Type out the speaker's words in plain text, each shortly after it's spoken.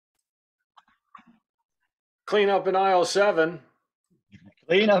Clean up in aisle 7.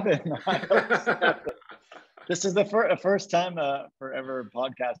 Clean up in aisle 7. This is the first time for ever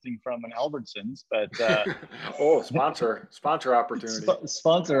podcasting from an Albertsons, but Oh, sponsor opportunity.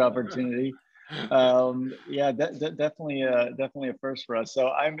 sponsor opportunity. Yeah, definitely a first for us. So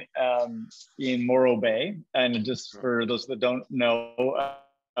I'm in Morro Bay, and just for those that don't know,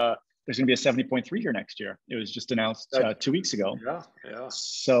 there's going to be a 70.3 here next year. It was just announced 2 weeks ago. Yeah.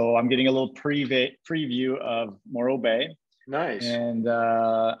 So I'm getting a little preview of Morro Bay. Nice. And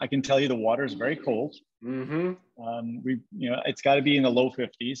I can tell you the water is very cold. Mm-hmm. It's got to be in the low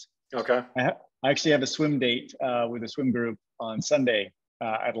 50s. Okay. I actually have a swim date with a swim group on Sunday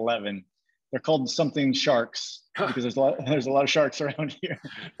at 11. They're called something sharks because there's a lot of sharks around here.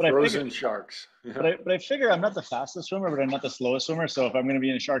 But Frozen sharks. Yeah. But I figure I'm not the fastest swimmer, but I'm not the slowest swimmer. So if I'm going to be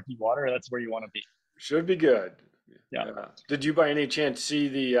in sharky water, that's where you want to be. Should be good. Yeah. Did you by any chance see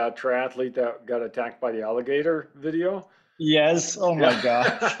the triathlete that got attacked by the alligator video? Yes. Oh my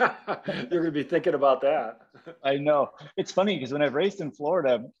gosh. You're going to be thinking about that. I know. It's funny because when I've raced in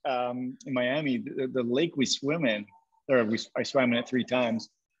Florida, in Miami, the lake we swim in, I swam in it 3 times.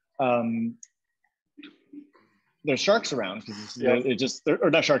 There's sharks around because or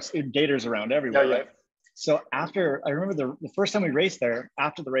not sharks, gators around everywhere. Yeah. Right? So I remember the first time we raced there,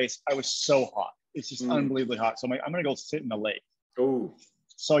 after the race, I was so hot. It's just unbelievably hot. So I'm like, I'm going to go sit in the lake. Oh.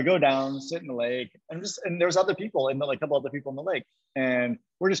 So I go down, sit in the lake, and there's other people a couple other people in the lake, and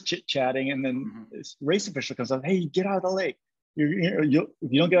we're just chit chatting. And then this race official comes up, "Hey, get out of the lake! If you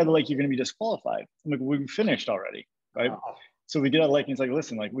don't get out of the lake, you're going to be disqualified." I'm like, "We finished already, right?" Wow. So we get out of the lake, and he's like,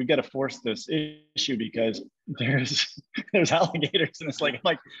 "Listen, like we got to force this issue because there's alligators." And it's like, I'm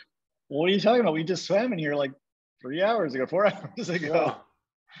like, "What are you talking about? We just swam in here like 4 hours ago." Yeah.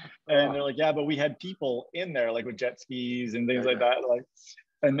 And they're like, "Yeah, but we had people in there like with jet skis and things like that." Like,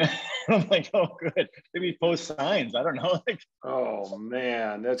 and then I'm like, "Oh, good. Maybe post signs. I don't know." Like, oh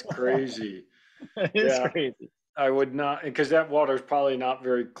man, that's crazy. It is crazy. I would not, because that water is probably not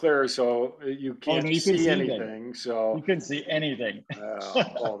very clear, so you can't see anything. So you couldn't see anything.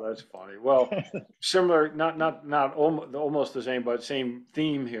 Oh, that's funny. Well, similar, not almost the same, but same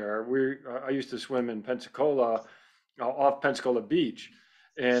theme here. I used to swim in Pensacola, off Pensacola Beach.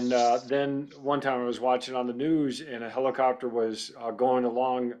 And then one time I was watching on the news, and a helicopter was going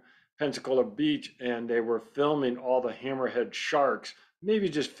along Pensacola Beach, and they were filming all the hammerhead sharks, maybe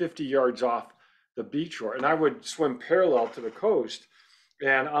just 50 yards off the beach shore. And I would swim parallel to the coast,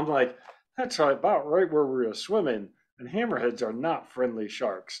 and I'm like, that's about right where we were swimming. And hammerheads are not friendly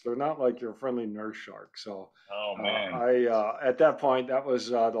sharks. They're not like your friendly nurse shark. So, oh man, at that point, that was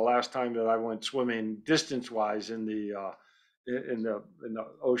the last time that I went swimming distance-wise in the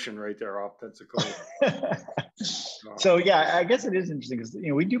ocean right there off Pensacola. So yeah, I guess it is interesting because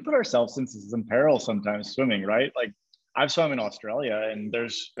we do put ourselves in some peril sometimes swimming, right? Like I've swum in Australia, and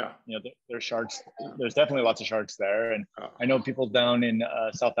there's there's sharks. There's definitely lots of sharks there, and I know people down in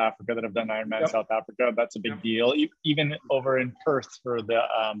South Africa that have done Ironman South Africa. That's a big deal. Even over in Perth for the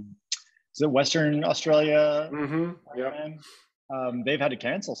is it Western Australia? Mm-hmm. Yeah. They've had to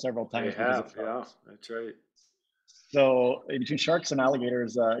cancel several times. They have. Yeah, that's right. So between sharks and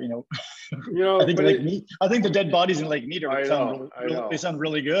alligators, I think I think the dead bodies in Lake Mead they sound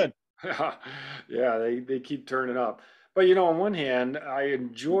really good. Yeah, they keep turning up. But on one hand, I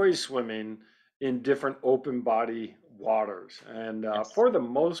enjoy swimming in different open body waters, and for the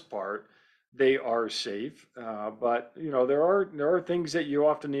most part, they are safe. But there are things that you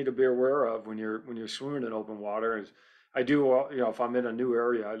often need to be aware of when you're swimming in open water. As I do, if I'm in a new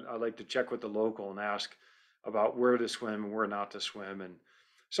area, I like to check with the local and ask about where to swim and where not to swim. And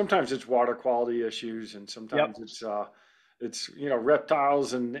sometimes it's water quality issues, and sometimes it's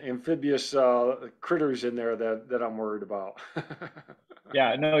reptiles and amphibious critters in there that I'm worried about.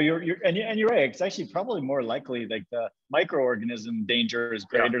 Yeah, no, you're right. It's actually probably more likely like the microorganism danger is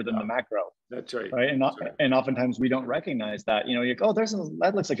greater than the macro. That's right. Right, and oftentimes we don't recognize that. You're like, oh,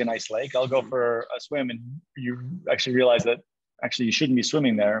 that looks like a nice lake. I'll go for a swim, and you actually realize that actually you shouldn't be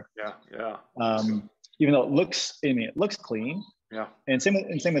swimming there. Yeah. Even though it looks clean. Yeah. And same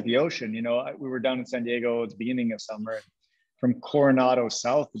with the ocean. We were down in San Diego at the beginning of summer. From Coronado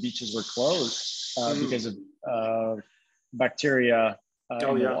south, the beaches were closed because of bacteria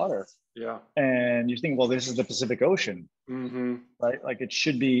in the water. Yeah. And you think, well, this is the Pacific Ocean, right? Like it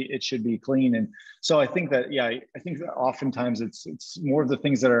should be clean. And so I think that oftentimes it's more of the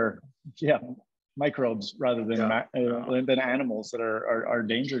things that are microbes rather than than animals that are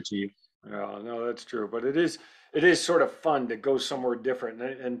danger to you. Yeah, no, that's true. But it is sort of fun to go somewhere different,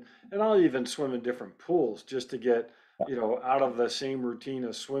 and I'll even swim in different pools just to get you know, out of the same routine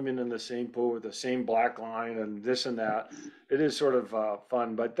of swimming in the same pool with the same black line and this and that. It is sort of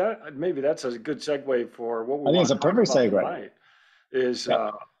fun, but that maybe that's a good segue for what we I think it's want a to talk perfect about segue. tonight is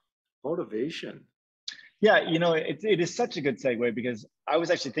Yeah. motivation. Yeah, it is such a good segue because I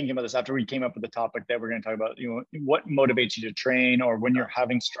was actually thinking about this after we came up with the topic that we're going to talk about, what motivates you to train, or when you're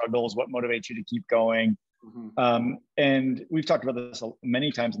having struggles, what motivates you to keep going. And we've talked about this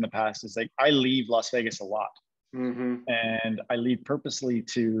many times in the past. Is like, I leave Las Vegas a lot, and I leave purposely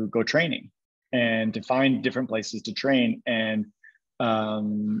to go training and to find different places to train. And,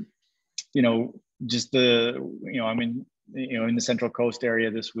 just I'm in the Central Coast area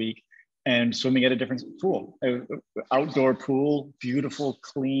this week, and swimming at a different pool, outdoor pool, beautiful,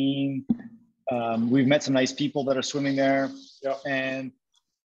 clean. We've met some nice people that are swimming there, and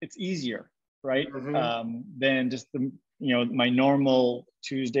it's easier, right? Than just my normal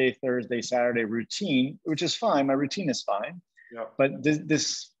Tuesday, Thursday, Saturday routine, which is fine. My routine is fine, but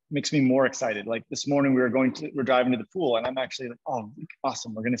this makes me more excited. Like this morning, we're driving to the pool, and I'm actually like, oh,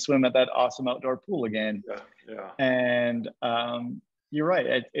 awesome! We're going to swim at that awesome outdoor pool again. And you're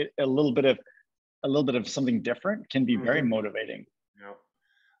right. A little bit of something different can be very motivating.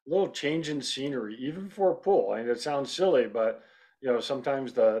 A little change in scenery, even for a pool. I mean, it sounds silly, but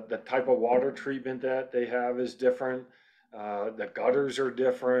sometimes the type of water treatment that they have is different. The gutters are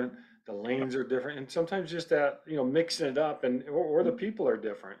different. The lanes are different, and sometimes just that mixing it up, and or the people are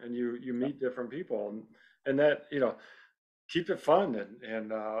different, and you meet different people, and that keep it fun,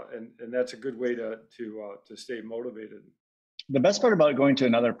 and that's a good way to stay motivated. The best part about going to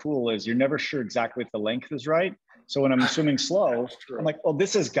another pool is you're never sure exactly if the length is right. So when I'm swimming slow, I'm like, oh,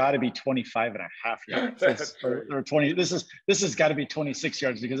 this has got to be 25 and a half yards or 20. This has got to be 26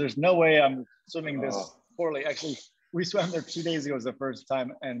 yards, because there's no way I'm swimming this poorly. Actually, we swam there 2 days ago. It was the first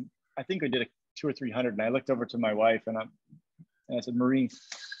time. And I think we did a 200 or 300. And I looked over to my wife and I said, Marie,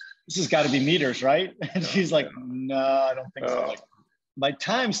 this has got to be meters, right? And she's like, no, I don't think so. Like, my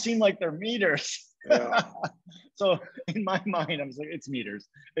times seem like they're meters. So in my mind, I'm like, it's meters.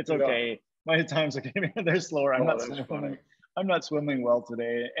 It's okay. My times are going to be, they're slower. I'm not swimming well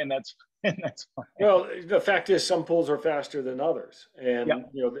today, and that's fine. Well, the fact is, some pools are faster than others, and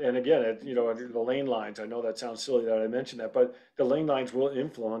and again, the lane lines. I know that sounds silly that I mentioned that, but the lane lines will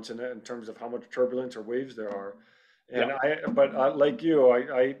influence in terms of how much turbulence or waves there are. And like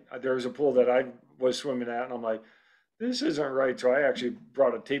you, there was a pool that I was swimming at, and I'm like, this isn't right. So I actually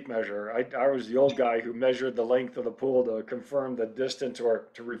brought a tape measure. I was the old guy who measured the length of the pool to confirm the distance or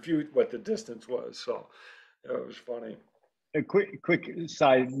to refute what the distance was. So it was funny. A quick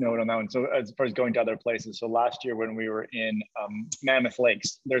side note on that one. So as far as going to other places, so last year when we were in Mammoth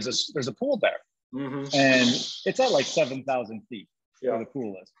Lakes, there's a pool there, and it's at like 7,000 feet where the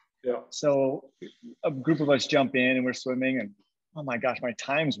pool is. So a group of us jump in and we're swimming, and oh my gosh, my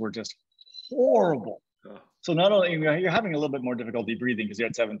times were just horrible. So not only you're having a little bit more difficulty breathing because you're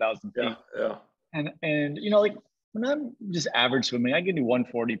at 7,000 feet. And like when I'm just average swimming, I can do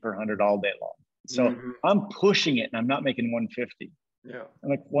 140 per 100 all day long. So I'm pushing it, and I'm not making 150. I'm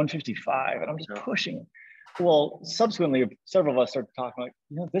like 155, and I'm just pushing it. Well, subsequently, several of us started talking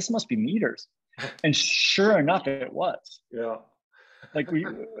like, this must be meters, and sure enough, it was. Like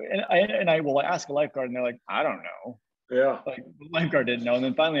I will ask a lifeguard, and they're like, I don't know. Like the lifeguard didn't know. And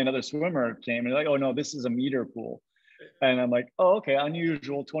then finally another swimmer came and like, oh no, this is a meter pool. And I'm like, oh, okay,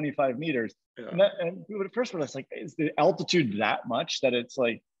 unusual 25 meters. And at first when I was like, is the altitude that much that it's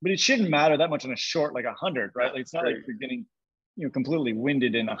like, but it shouldn't matter that much on a short, like 100, right? Like, it's not like you're getting, completely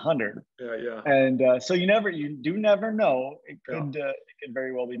winded in 100. And so you do never know. It could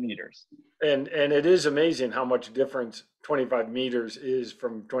very well be meters. And it is amazing how much difference 25 meters is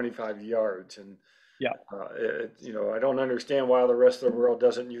from 25 yards. And I don't understand why the rest of the world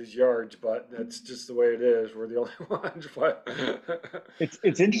doesn't use yards, but that's just the way it is. We're the only ones. But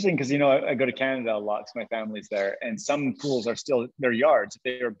it's interesting because I go to Canada a lot because my family's there, and some pools are still their yards.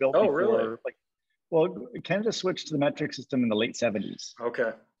 They were built before. Really? Canada switched to the metric system in the late 70s.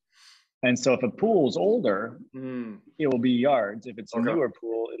 Okay. And so if a pool's older, it will be yards. If it's a newer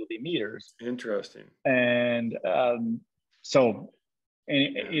pool, it'll be meters. Interesting. And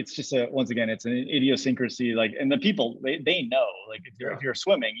it's just once again, it's an idiosyncrasy. Like, and the people they know. Like, if you're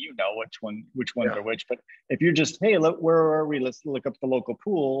swimming, which ones are which. But if you're just, hey, look, where are we? Let's look up the local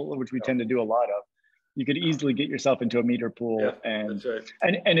pool, which we tend to do a lot of. You could easily get yourself into a meter pool, and that's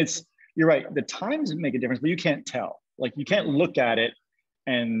right. and it's, you're right. The times make a difference, but you can't tell. Like, you can't look at it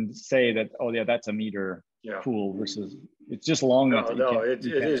and say that, oh yeah, that's a meter pool versus it's just long enough. It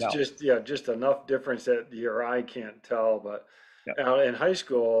is tell. Just enough difference that your eye can't tell. But Yeah. In high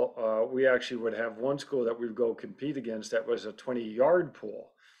school, we actually would have one school that we'd go compete against that was a 20-yard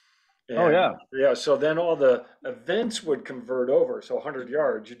pool. Oh And yeah. yeah, so then all the events would convert over. So 100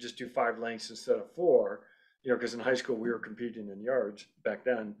 yards, you just do 5 lengths instead of four, because in high school we were competing in yards back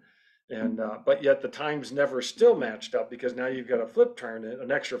then. And but yet the times never still matched up because now you've got a flip turn,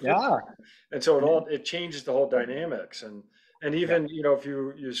 an extra flip Yeah. turn. And so it changes the whole dynamics. And Yeah. even, if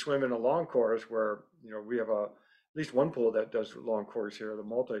you swim in a long course where, we have at least one pool that does long course here, the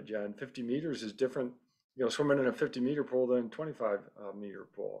multi-gen, 50 meters is different, swimming in a 50-meter pool than 25-meter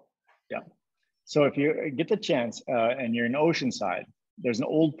pool. Yeah. So if you get the chance and you're in Oceanside, there's an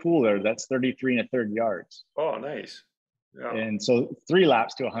old pool there that's 33 and a third yards. Oh, nice. Yeah. And so 3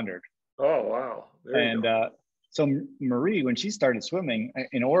 laps to 100. Oh, wow. There you And go. so Marie, when she started swimming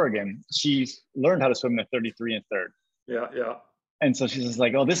in Oregon, she learned how to swim at 33 and a third. Yeah, yeah. And so she's just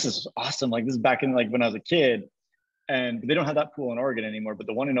like, oh, this is awesome. Like this is back in like when I was a kid. And they don't have that pool in Oregon anymore, but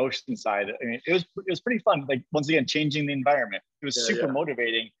the one in Oceanside, I mean, it was pretty fun. Like once again, changing the environment. It was super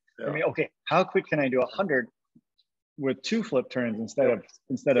motivating. Yeah. I mean, okay, how quick can I do 100 with 2 flip turns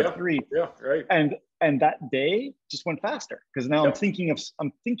instead of 3? Yeah, right. And that day just went faster because now I'm thinking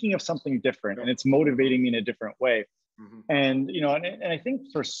of something different, and it's motivating me in a different way. Mm-hmm. And and I think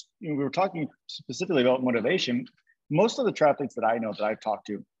we were talking specifically about motivation. Most of the triathletes that I know that I've talked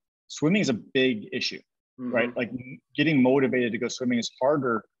to, swimming is a big issue. Mm-hmm. Right? Like getting motivated to go swimming is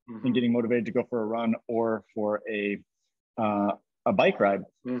harder than getting motivated to go for a run or for a bike ride.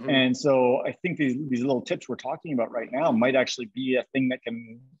 Mm-hmm. And so I think these little tips we're talking about right now might actually be a thing that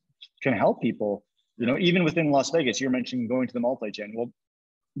can help people. Even within Las Vegas, you're mentioning going to the multi-gen. Well,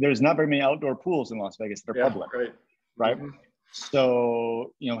 there's not very many outdoor pools in Las Vegas that are public. Right. Mm-hmm.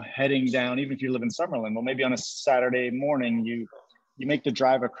 So, heading down, even if you live in Summerlin, well, maybe on a Saturday morning, you make the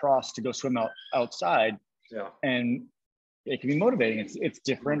drive across to go swim outside. Yeah. And it can be motivating. It's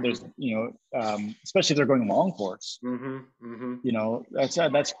different. There's, especially if they're going long course, mm-hmm.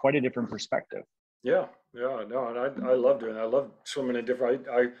 Mm-hmm. That's quite a different perspective. Yeah. Yeah. No, and I love doing that. I love swimming in different,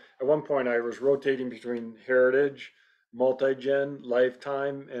 at one point I was rotating between Heritage, multi-gen,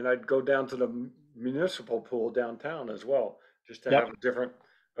 Lifetime, and I'd go down to the municipal pool downtown as well, just to have a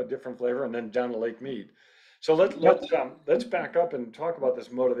different flavor, and then down to Lake Mead. So let's back up and talk about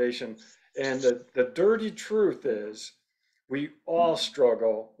this motivation. And the dirty truth is, we all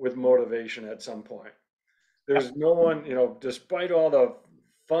struggle with motivation at some point. There's no one, despite all the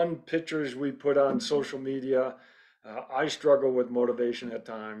fun pictures we put on social media, I struggle with motivation at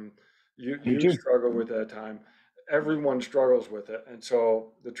time. You struggle with it at time. Everyone struggles with it. And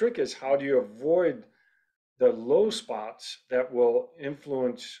so the trick is, how do you avoid the low spots that will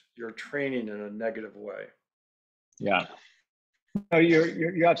influence your training in a negative way? Yeah, no,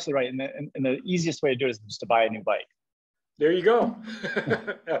 you're absolutely right. And the easiest way to do it is just to buy a new bike. There you go.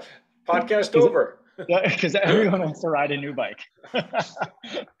 Podcast over. Yeah, because everyone wants to ride a new bike,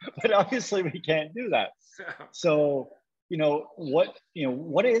 but obviously we can't do that. So,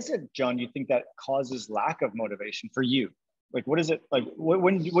 what is it, John? You think that causes lack of motivation for you? Like, what is it like?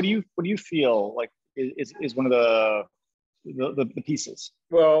 What do you feel like is one of the pieces?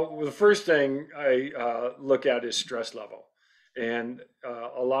 Well, the first thing I look at is stress level. And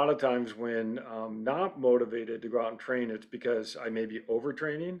a lot of times when I'm not motivated to go out and train, it's because I may be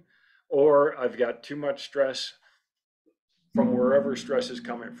overtraining, or I've got too much stress from wherever stress is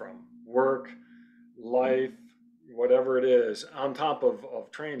coming from, work, life, whatever it is, on top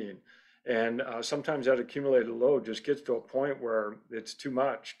of training. And sometimes that accumulated load just gets to a point where it's too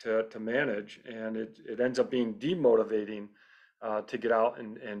much to manage, and it ends up being demotivating to get out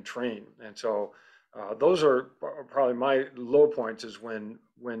and train. And so those are probably my low points, is when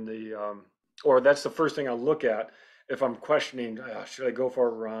or that's the first thing I look at if I'm questioning, should I go for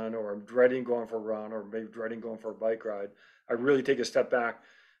a run, or I'm dreading going for a run, or maybe dreading going for a bike ride. I really take a step back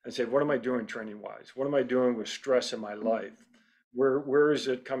and say, what am I doing training wise? What am I doing with stress in my life? Where is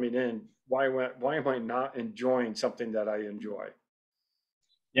it coming in? Why am I not enjoying something that I enjoy?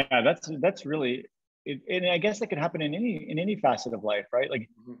 Yeah, that's really it, and I guess that can happen in any facet of life, right? Like,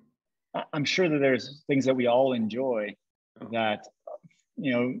 I'm sure that there's things that we all enjoy that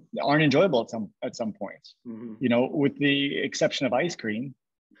aren't enjoyable at some points. With the exception of ice cream.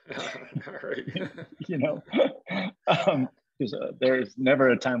 There's never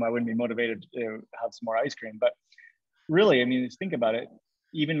a time I wouldn't be motivated to have some more ice cream. But really, I mean, just think about it.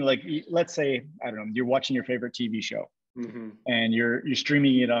 Even like, let's say, I don't know, you're watching your favorite TV show. And you're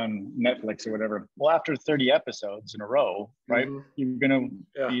streaming it on Netflix or whatever. Well, after 30 episodes in a row, right? You're gonna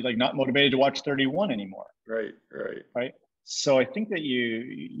be like not motivated to watch 31 anymore. Right. So I think that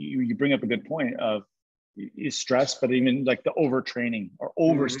you bring up a good point of is stress, but even like the overtraining or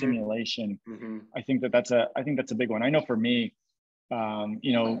Mm-hmm. overstimulation. Mm-hmm. I think that's a big one. I know for me,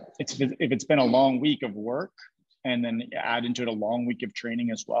 if it's been a long week of work and then add into it a long week of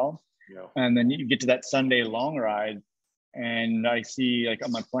training as well, Yeah. and then you get to that Sunday long ride, and I see like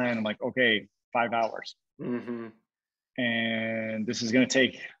on my plan, I'm like, okay, 5 hours, Mm-hmm. and this is going to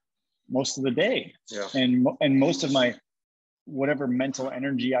take most of the day, Yeah. and most of my whatever mental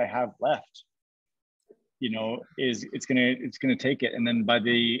energy I have left, is it's gonna take it. And then by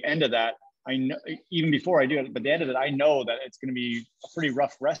the end of that, I know, even before I do it, but the end of it, I know that it's gonna be a pretty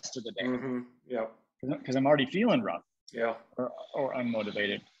rough rest of the day Mm-hmm. Yeah. because I'm already feeling rough Yeah. or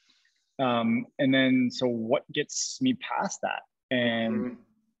unmotivated. And then so what gets me past that? And Mm-hmm.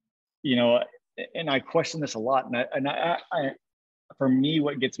 you know, and I question this a lot, and for me,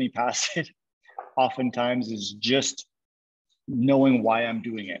 what gets me past it oftentimes is just knowing why I'm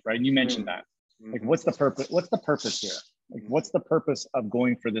doing it. Right? And you mentioned that. Like, Mm-hmm. what's the purpose? What's the purpose here? Like, Mm-hmm. what's the purpose of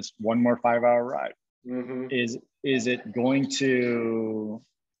going for this one more 5 hour ride? Mm-hmm. Is it going to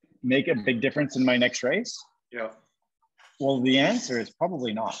make a big difference in my next race? Yeah. Well, the answer is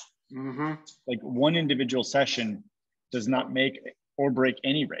probably not. Mm-hmm. Like, one individual session does not make or break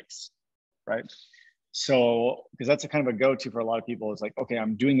any race, right? So, because that's a kind of a go-to for a lot of people, is like, okay,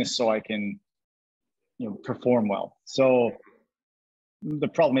 I'm doing this so I can, perform well. So the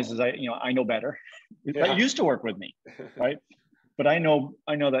problem is I know better. That Yeah. used to work with me, right? But I know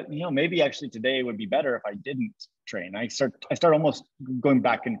that maybe actually today would be better if I didn't train. I start almost going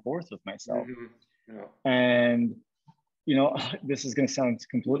back and forth with myself, Mm-hmm. Yeah. and this is going to sound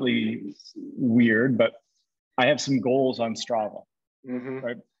completely weird, but I have some goals on Strava, Mm-hmm.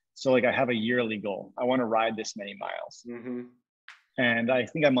 right? So like I have a yearly goal. I want to ride this many miles, Mm-hmm. and I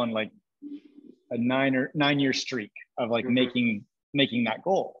think I'm on like a 9-year streak of like Mm-hmm. making that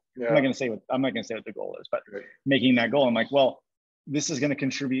goal. I'm not Yeah. going to say what the goal is, but Right. making that goal. I'm like, well, this is going to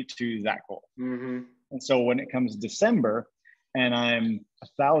contribute to that goal. Mm-hmm. And so when it comes December and I'm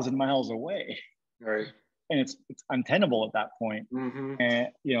 1,000 miles away, Right. and it's untenable at that point. Mm-hmm. And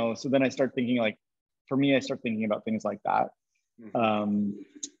so then I start thinking, like, for me, I start thinking about things like that. Mm-hmm. Um,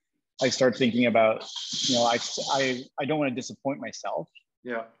 I start thinking about, I don't want to disappoint myself.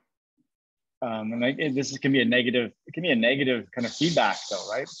 Yeah. This can be a negative. It can be a negative kind of feedback, though,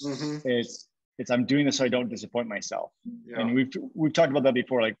 right? Mm-hmm. It's I'm doing this so I don't disappoint myself. Yeah. And we've talked about that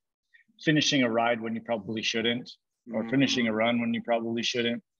before, like finishing a ride when you probably shouldn't, or finishing a Mm-hmm. run when you probably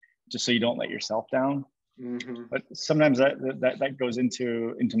shouldn't, just so you don't let yourself down. Mm-hmm. But sometimes that goes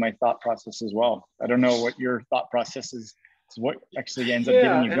into my thought process as well. I don't know what your thought process is. It's what actually ends up getting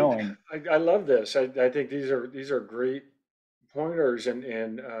Yeah, you and going. I love this. I think these are great pointers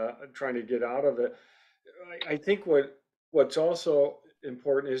and trying to get out of it. I think what's also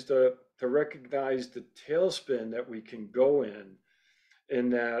important is to recognize the tailspin that we can go in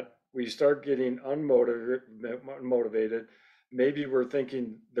that we start getting unmotivated. Maybe we're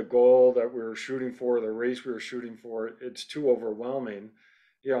thinking the goal that we're shooting for, the race we were shooting for, it's too overwhelming.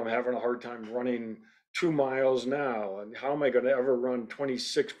 I'm having a hard time running 2 miles now. And how am I going to ever run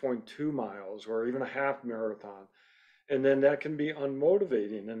 26.2 miles or even a half marathon? And then that can be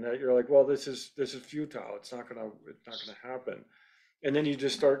unmotivating, and that you're like, well, this is futile. It's not gonna happen. And then you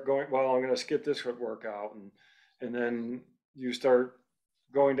just start going, well, I'm gonna skip this workout, and then you start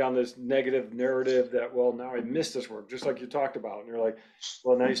going down this negative narrative that, well, now I missed this work, just like you talked about. And you're like,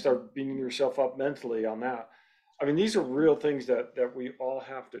 well, now you start beating yourself up mentally on that. I mean, these are real things that we all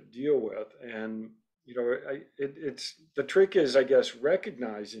have to deal with. And it's the trick is, I guess,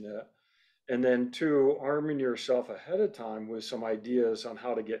 recognizing it, and then two, arming yourself ahead of time with some ideas on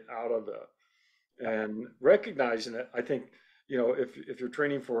how to get out of it. And recognizing it, I think, if you're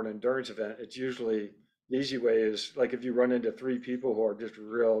training for an endurance event, it's usually the easy way is like if you run into three people who are just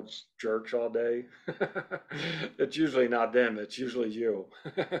real jerks all day, it's usually not them, it's usually you.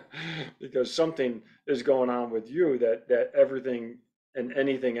 Because something is going on with you that everything and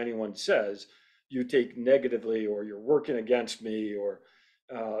anything anyone says, you take negatively, or you're working against me, or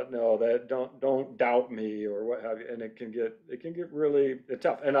no, that don't doubt me, or what have you. And it can get really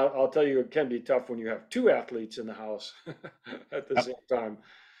tough. And I'll tell you, it can be tough when you have two athletes in the house at the Yep. same time,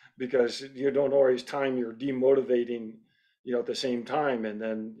 because you don't always time your demotivating, at the same time, and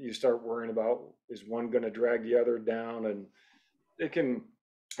then you start worrying about, is one going to drag the other down, and it can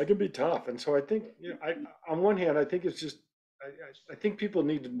it can be tough. And so I think, on one hand, I think it's just, I think people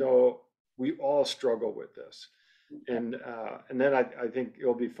need to know we all struggle with this, and then I think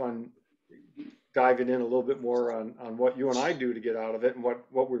it'll be fun diving in a little bit more on what you and I do to get out of it, and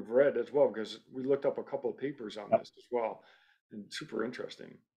what we've read as well, because we looked up a couple of papers on Yep. this as well, and super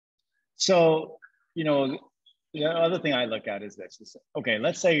interesting. So you know, the other thing I look at is this: okay,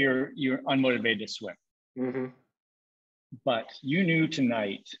 let's say you're unmotivated to swim, but you knew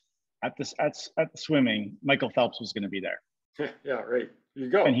tonight at the swimming, Michael Phelps was going to be there. Yeah, right. You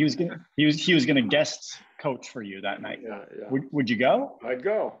go. And he was gonna guest coach for you that night. Yeah, yeah. Would you go? I'd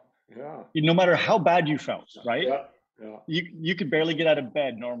go. Yeah. No matter how bad you felt, right? Yeah. Yeah. You could barely get out of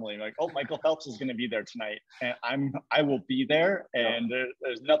bed normally. Like, oh, Michael Phelps is going to be there tonight, and I will be there, and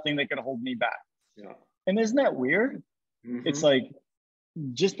there's nothing that can hold me back. Yeah. And isn't that weird? It's like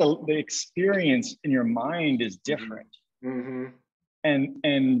just the experience in your mind is different,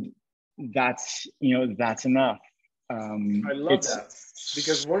 and that's that's enough. I love that,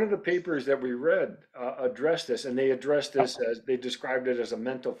 because one of the papers that we read addressed this, and they addressed this as they described it as a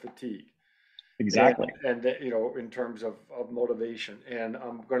mental fatigue. Exactly. And in terms of motivation. And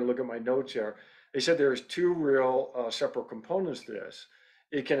I'm going to look at my notes here. They said there's two real separate components to this.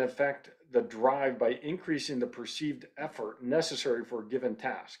 It can affect the drive by increasing the perceived effort necessary for a given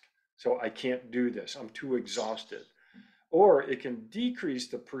task. So I can't do this, I'm too exhausted. Or it can decrease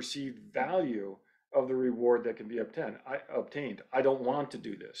the perceived value of the reward that can be obtained. I don't want to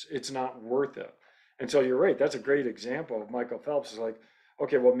do this. It's not worth it. And so you're right. That's a great example of Michael Phelps is like,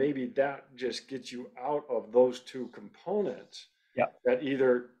 okay, well, maybe that just gets you out of those two components. Yeah. That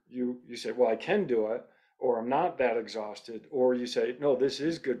either you say, well, I can do it, or I'm not that exhausted, or you say, no, this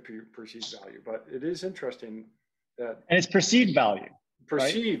is good perceived value. But it is interesting that. And it's perceived value.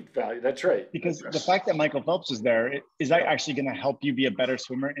 Perceived value. That's right. Because the fact that Michael Phelps is there, is that actually going to help you be a better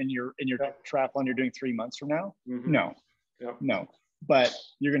swimmer in your triathlon you're doing 3 months from now? No. No. But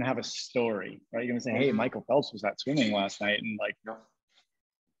you're going to have a story, right? You're going to say, hey, Michael Phelps was at swimming last night, and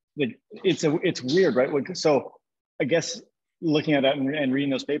it's weird, right? So I guess looking at that and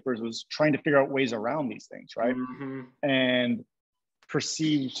reading those papers was trying to figure out ways around these things, right? And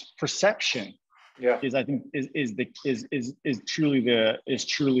perception is, I think, is truly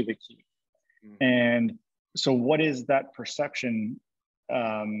the key. And so what is that perception?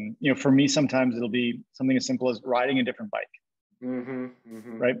 For me, sometimes it'll be something as simple as riding a different bike,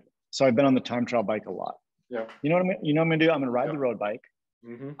 right? So I've been on the time trial bike a lot. Yeah. You know what I'm gonna do? I'm gonna ride the road bike.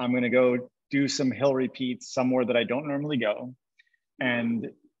 I'm gonna go do some hill repeats somewhere that I don't normally go, and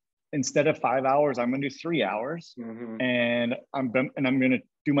instead of 5 hours, I'm gonna do 3 hours, and I'm gonna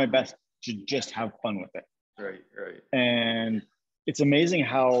do my best to just have fun with it. Right. And it's amazing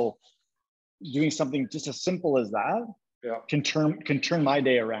how doing something just as simple as that can turn my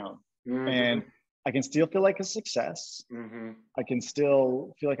day around. And I can still feel like a success. I can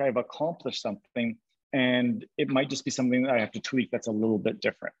still feel like I've accomplished something, and it might just be something that I have to tweak that's a little bit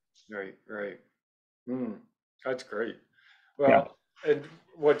different. Right. That's great. Well, and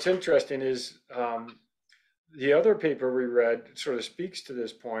what's interesting is the other paper we read sort of speaks to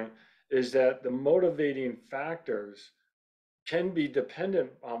this point, is that the motivating factors can be dependent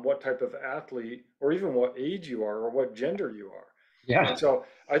on what type of athlete, or even what age you are, or what gender you are. Yeah. And so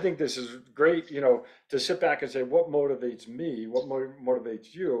I think this is great, to sit back and say, what motivates me? What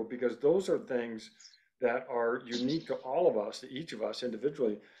motivates you? Because those are things that are unique to all of us, to each of us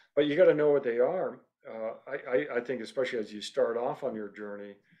individually, but you got to know what they are. I think, especially as you start off on your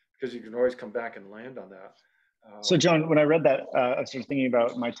journey, because you can always come back and land on that. So John, when I read that, I started thinking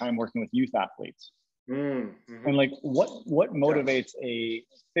about my time working with youth athletes. And like, what motivates a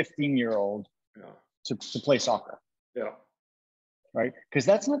 15-year-old to play soccer? Yeah. Right? Because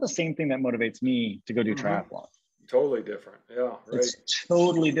that's not the same thing that motivates me to go do triathlon. Totally different. Yeah, right. It's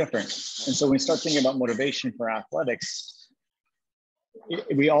totally different. And so when we start thinking about motivation for athletics,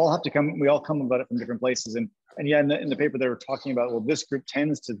 we all come about it from different places. And in the paper, they were talking about, well, this group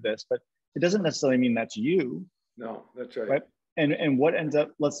tends to this, but it doesn't necessarily mean that's you. No, that's right. And what ends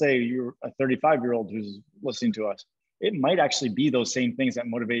up, let's say you're a 35-year-old who's listening to us, it might actually be those same things that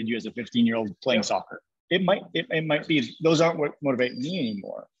motivated you as a 15-year-old playing soccer. It might be, those aren't what motivate me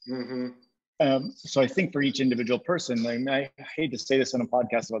anymore. So I think for each individual person, I hate to say this on a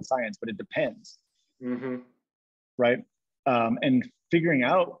podcast about science, but it depends. Right? And figuring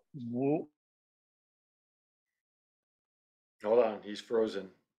out. Hold on, he's frozen.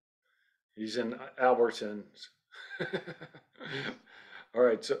 He's in Albertsons. All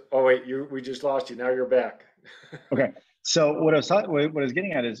right. So, wait, we just lost you. Now you're back. Okay. So what I was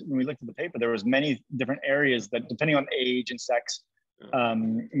getting at is, when we looked at the paper, there was many different areas that, depending on age and sex,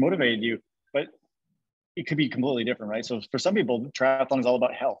 motivated you, but it could be completely different, right? So for some people, triathlon is all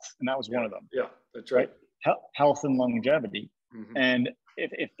about health, and that was one of them. Yeah, that's right. Health and longevity. And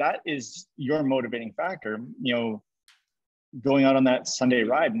if that is your motivating factor, going out on that Sunday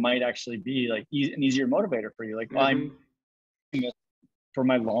ride might actually be like an easier motivator for you. Like, well, I'm doing this for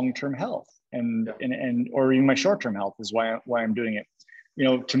my long-term health. and or even my short-term health is why I'm doing it. You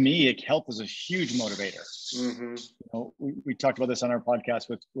know, to me, health is a huge motivator. Mm-hmm. You know, we talked about this on our podcast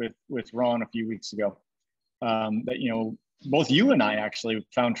with Ron a few weeks ago. That, you know, both you and I actually we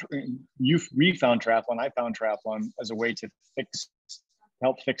found triathlon. I found triathlon as a way to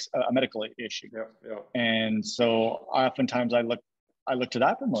help fix a medical issue. Yeah, yeah. And so oftentimes I look to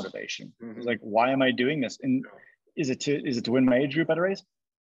that for motivation. Mm-hmm. It's like, why am I doing this? And is it to win my age group at a race?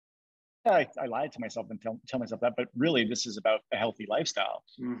 Yeah, I lied to myself and tell myself that, but really this is about a healthy lifestyle.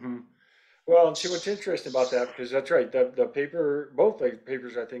 Mm-hmm. Well, and see what's interesting about that, because that's right. The paper, both the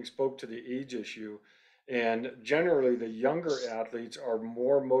papers, I think, spoke to the age issue. And generally, the younger athletes are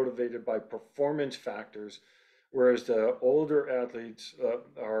more motivated by performance factors, whereas the older athletes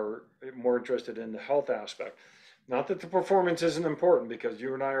are more interested in the health aspect. Not that the performance isn't important, because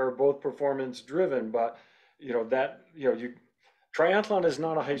you and I are both performance driven, but triathlon is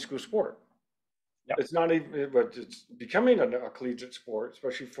not a high school sport. Yep. It's not even, but it's becoming a collegiate sport,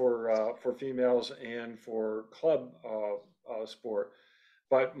 especially for females and for club sport.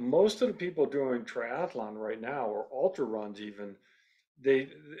 But most of the people doing triathlon right now, or ultra runs even,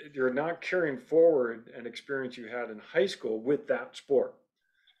 you're not carrying forward an experience you had in high school with that sport.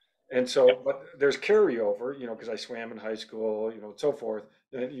 And so, Yep. but there's carryover, because I swam in high school, and so forth.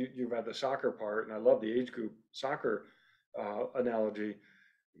 Then you've had the soccer part, and I love the age group soccer analogy.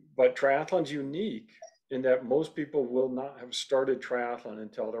 But triathlon's unique in that most people will not have started triathlon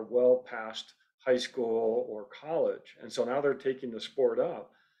until they're well past high school or college. And so now they're taking the sport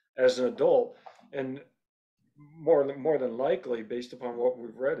up as an adult. And more than likely, based upon what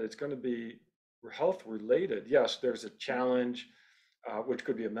we've read, it's going to be health related. Yes, there's a challenge, which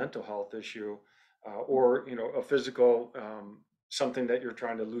could be a mental health issue, or a physical, something that you're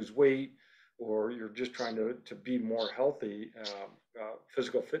trying to lose weight, or you're just trying to be more healthy,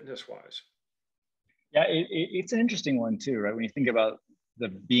 physical fitness wise. Yeah, it's an interesting one too, right? When you think about the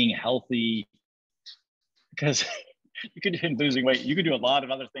being healthy, because you could be losing weight, you could do a lot of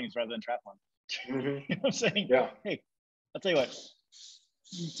other things rather than triathlon. Mm-hmm. You know what I'm saying? Yeah. Hey, I'll tell you what,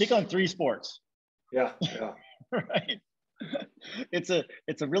 you take on 3 sports. Yeah, yeah. Right. It's an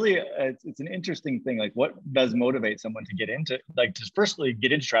interesting thing. Like, what does motivate someone to get into, like, to firstly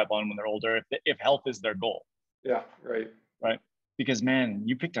get into triathlon when they're older, if health is their goal? Yeah, right. Right. Because, man,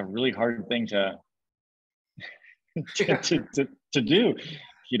 you picked a really hard thing to do.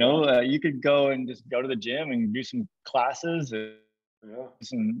 You could go and just go to the gym and do some classes,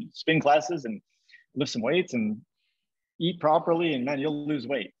 some spin classes, and lift some weights and eat properly, and man, you'll lose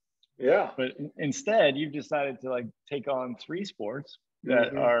weight. Yeah. But instead, you've decided to, like, take on 3 sports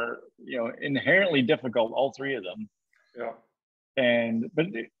that are, inherently difficult, all 3 of them. Yeah.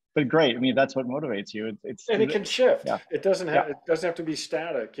 But great. I mean, that's what motivates you. And it can shift. Yeah. It doesn't have to be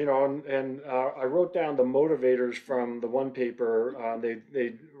static, and I wrote down the motivators from the one paper.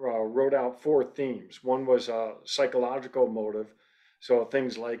 They wrote out 4 themes. One was a psychological motive. So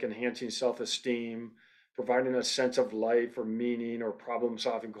things like enhancing self-esteem, providing a sense of life or meaning, or problem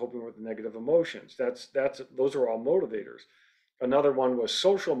solving, coping with negative emotions. Those are all motivators. Another one was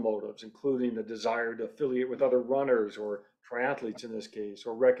social motives, including the desire to affiliate with other runners, or triathletes in this case,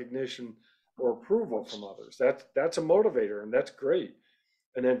 or recognition or approval from others. That's a motivator, and that's great.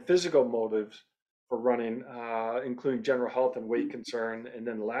 And then physical motives for running, including general health and weight concern. And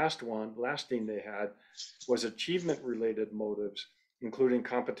then the last theme they had was achievement related motives, including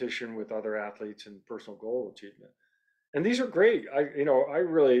competition with other athletes and personal goal achievement. And these are great. I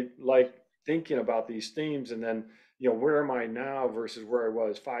really like thinking about these themes, and then, where am I now versus where I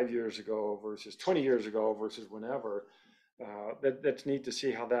was 5 years ago versus 20 years ago versus whenever. That's neat to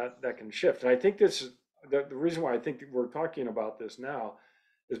see how that can shift. And I think the reason why I think we're talking about this now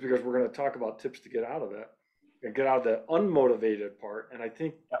is because we're going to talk about tips to get out of that and get out of the unmotivated part. And I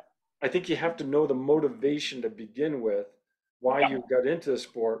think you have to know the motivation to begin with, why you got into the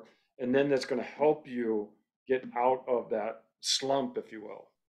sport, and then that's going to help you get out of that slump, if you will.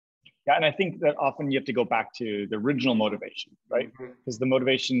 Yeah, and I think that often you have to go back to the original motivation, right? Because the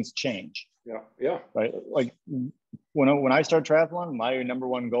motivations change. Yeah, yeah. Right. Like, when I started triathlon, my number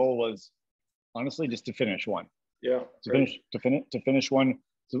one goal was honestly just to finish one. Yeah. To finish one.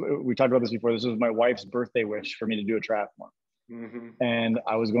 So we talked about this before. This was my wife's birthday wish for me to do a triathlon, and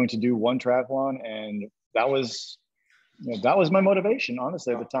I was going to do one triathlon, and that was my motivation,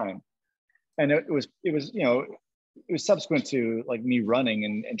 honestly, at the time. And it was subsequent to, like, me running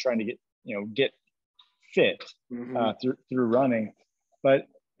and trying to get fit through running. But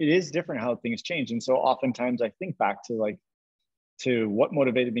it is different how things change. And so oftentimes I think back to what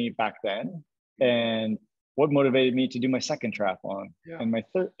motivated me back then. And what motivated me to do my second triathlon Yeah. and my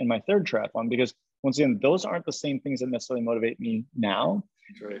third triathlon, because once again, those aren't the same things that necessarily motivate me now,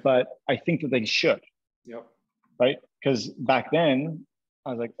 Right. but I think that they should. Yep. Right. Because back then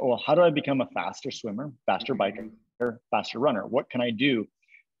I was like, oh, well, how do I become a faster swimmer, faster biker, faster runner? What can I do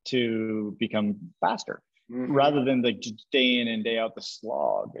to become faster? Rather than like just day in and day out the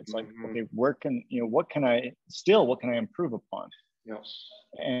slog. It's like, okay, what can I improve upon? Yep.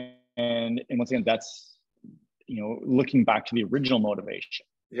 And once again, that's, looking back to the original motivation.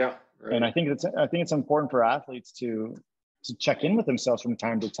 Yeah. Right. And I think it's important for athletes to check in with themselves from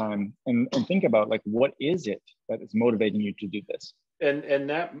time to time and think about, like, what is it that is motivating you to do this? And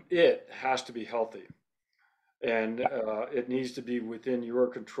that it has to be healthy, and it needs to be within your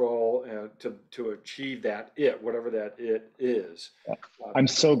control to achieve that whatever that it is. Yeah. I'm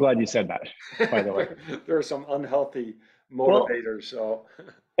so glad you said that, by the way. There are some unhealthy motivators. Well,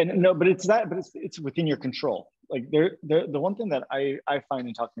 but it's within your control. Like the one thing that I find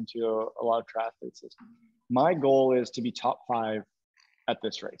in talking to a lot of triathletes is, my goal is to be top 5 at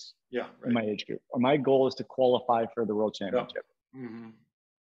this race. Yeah, right. In my age group, or my goal is to qualify for the world championship. Yeah.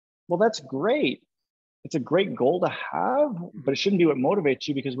 Well, that's great. It's a great goal to have, but it shouldn't be what motivates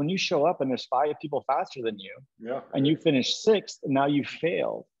you, because when you show up and there's 5 people faster than you, right, and you finish 6th, and now you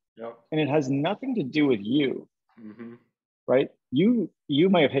failed, and it has nothing to do with you, right? You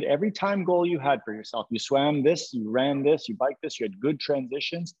might have hit every time goal you had for yourself. You swam this, you ran this, you biked this, you had good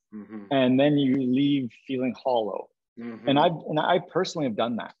transitions, and then you leave feeling hollow. And I personally have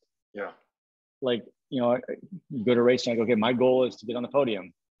done that. Yeah. Like, you go to a race and I go, okay, my goal is to get on the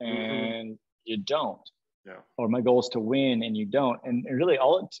podium, and you don't. Yeah. Or my goal is to win, and you don't. And really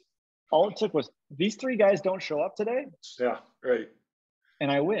all it took was, these 3 guys don't show up today. Yeah. Right. And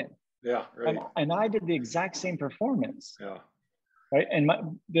I win. Yeah. Right. And I did the exact same performance. Yeah. Right. And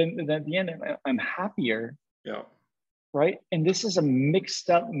then at the end, I'm happier. Yeah. Right. And this is a messed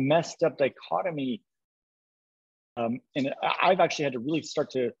up dichotomy. And I've actually had to really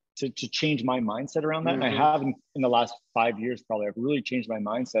start to change my mindset around that. And I have in the last 5 years, probably, I've really changed my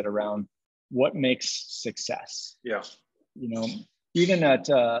mindset around what makes success. Yeah. Even at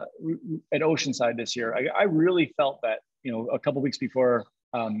Oceanside this year, I really felt that, a couple of weeks before,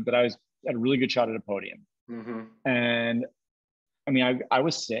 that I had a really good shot at a podium. And I mean, I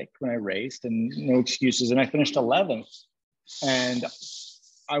was sick when I raced, and no excuses. And I finished 11th. And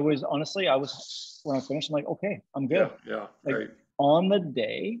when I finished, I'm like, okay, I'm good. Yeah. Like, right. On the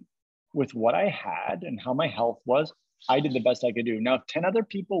day, with what I had and how my health was, I did the best I could do. Now, if 10 other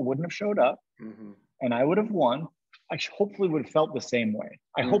people wouldn't have showed up and I would have won, I hopefully would have felt the same way.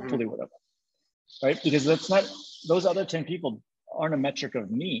 I hopefully would have, right? Because those other 10 people aren't a metric of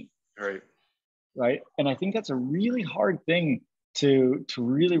me. Right. Right. And I think that's a really hard thing to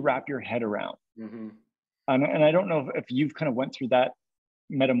really wrap your head around. And I don't know if you've kind of went through that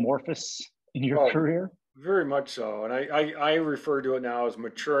metamorphosis in your career. Very much so. And I refer to it now as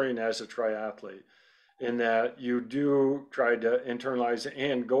maturing as a triathlete, in that you do try to internalize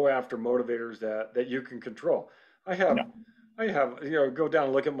and go after motivators that you can control. I have, go down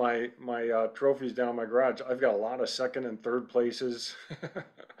and look at my trophies down in my garage. I've got a lot of second and third places.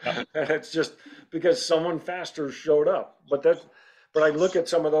 And it's just because someone faster showed up. But I look at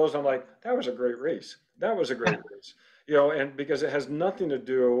some of those, I'm like, that was a great race. That was a great race. And because it has nothing to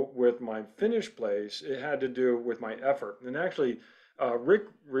do with my finish place, it had to do with my effort. And actually, Rick,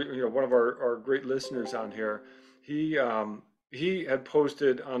 one of our great listeners on here, he had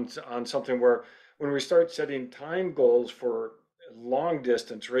posted on something where, when we start setting time goals for long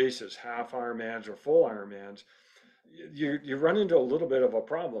distance races, half Ironmans or full Ironmans, you run into a little bit of a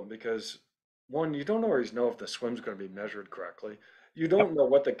problem, because one, you don't always know if the swim's going to be measured correctly. You don't know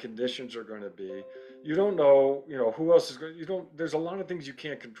what the conditions are going to be. You don't know, who else is going. There's a lot of things you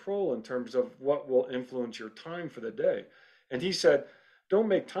can't control in terms of what will influence your time for the day. And he said, don't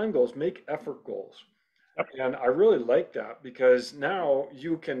make time goals, make effort goals. And I really like that, because now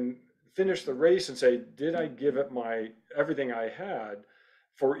you can finish the race and say, did I give it everything I had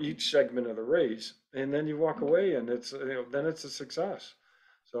for each segment of the race? And then you walk away, and then it's a success.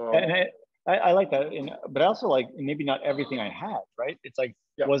 So. And I like that, but I also like, maybe not everything I had, right? It's like,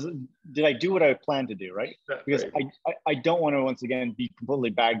 did I do what I planned to do, right? Because I don't want to, once again, be completely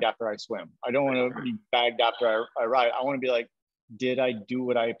bagged after I swim. I don't want to be bagged after I ride. I want to be like, did I do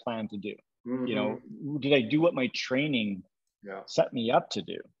what I planned to do? Did I do what my training set me up to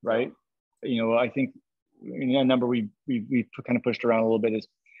do, right? I think a number we kind of pushed around a little bit is,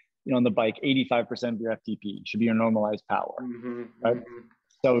 on the bike, 85% of your FTP should be your normalized power, right?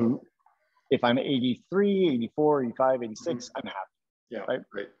 So if I'm 83, 84, 85, 86, I'm happy. Yeah.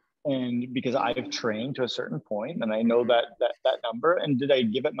 Right. And because I've trained to a certain point and I know that number, and did I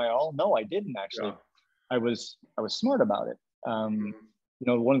give it my all? No, I didn't actually. Yeah. I was smart about it. You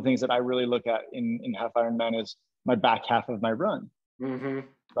know, one of the things that I really look at in half Ironman is my back half of my run,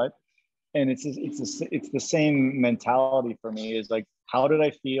 right? And it's the same mentality for me. Is like, how did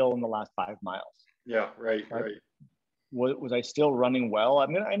I feel in the last 5 miles? Yeah, right. Was I still running well? I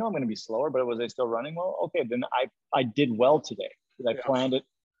mean, I know I'm going to be slower, but was I still running well? Okay, then I did well today because I planned it.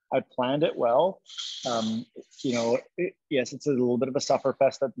 I planned it well. You know, yes, it's a little bit of a suffer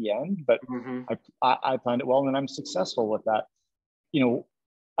fest at the end, but I planned it well, and I'm successful with that. You know,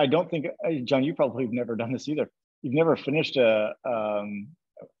 I don't think, John, you probably have never done this either. You've never finished a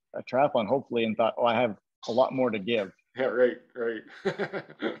triathlon, hopefully, and thought, oh, I have a lot more to give. Yeah, right.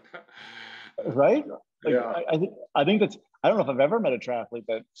 Right? Like, Yeah. I think that's, I don't know if I've ever met a triathlete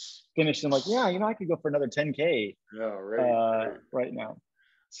that finished and like, yeah, you know, I could go for another 10K right now.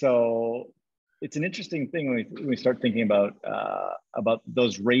 So it's an interesting thing when we start thinking about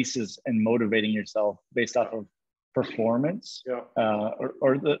those races and motivating yourself based off of performance,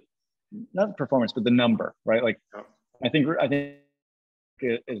 or the, not performance, but the number, right? Like, I think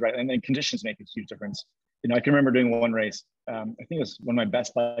is right, and then conditions make a huge difference. You know, I can remember doing one race. I think it was one of my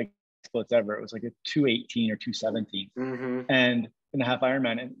best bike splits ever. It was like a 218 or 217, and in the half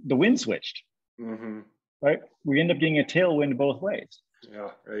Ironman, and the wind switched. Right, we end up getting a tailwind both ways. Yeah,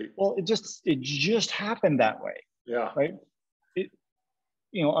 right. Well, it just happened that way. Yeah. Right.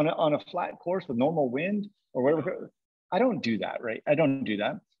 You know, on a flat course with normal wind or whatever, I don't do that. Right. I don't do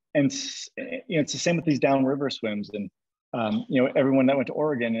that. And you know, it's the same with these downriver swims. And you know, everyone that went to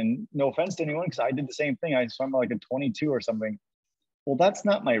Oregon, and no offense to anyone, because I did the same thing. I swam like a 22 or something. Well, that's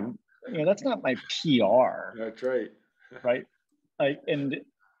not my, you know, that's not my PR. That's right. Right. And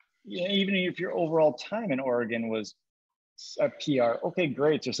you know, even if your overall time in Oregon was a PR, okay,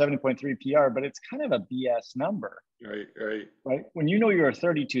 great, so 70.3 PR, but it's kind of a BS number. Right. When you know you're a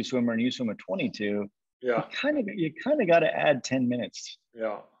 32 swimmer and you swim a 22, you kind of got to add 10 minutes.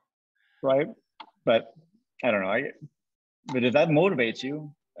 Yeah. Right. But I don't know. But if that motivates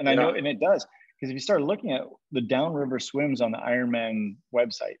you, and I know, and it does, because if you start looking at the downriver swims on the Ironman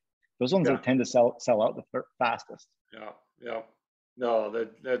website, those ones that tend to sell out the fastest. Yeah. No,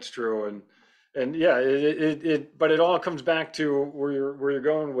 that's true. And yeah, but it all comes back to where you're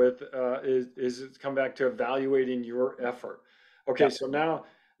going with, is it's come back to evaluating your effort. Okay. So now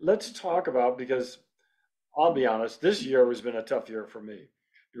let's talk about, because I'll be honest, this year has been a tough year for me,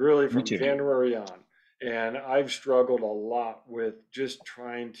 really, from January on. And I've struggled a lot with just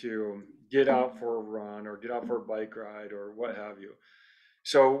trying to get out for a run or get out for a bike ride or what have you.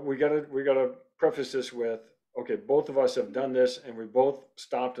 So we gotta preface this with, okay, both of us have done this, and we both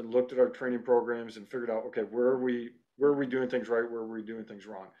stopped and looked at our training programs and figured out, okay, where are we doing things right, where are we doing things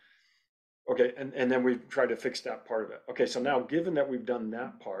wrong? Okay, and then we tried to fix that part of it. Okay, so now, given that we've done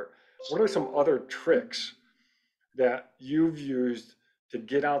that part, what are some other tricks that you've used to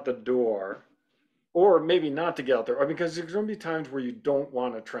get out the door, or maybe not to get out there? I mean, because there's going to be times where you don't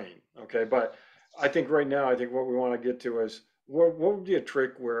want to train, okay? But I think right now, I think what we want to get to is, what would be a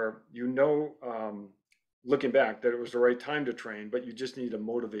trick where, you know, looking back, that it was the right time to train, but you just need to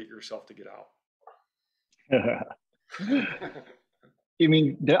motivate yourself to get out? You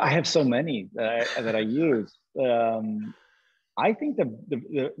mean, I have so many that I use. I think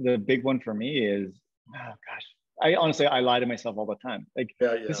the big one for me is, oh gosh, I honestly lie to myself all the time. Like,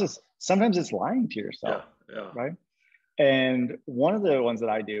 this is, sometimes it's lying to yourself, right? And one of the ones that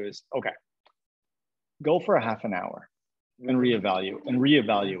I do is, okay, go for a half an hour and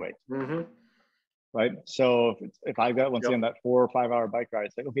reevaluate. Right. So if I've got, once again, that 4 or 5 hour bike ride,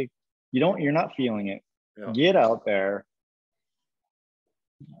 it's like, okay, you're not feeling it. Get out there,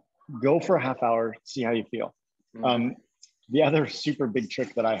 go for a half hour, see how you feel. The other super big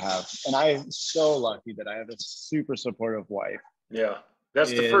trick that I have, and I am so lucky that I have a super supportive wife. Yeah. That's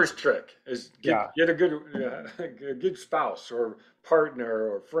the first trick, is get a good spouse or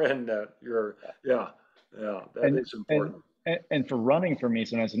partner or friend that you're, that is important. And for running, for me,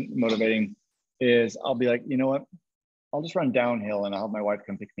 sometimes motivating is, I'll be like, you know what, I'll just run downhill and I'll have my wife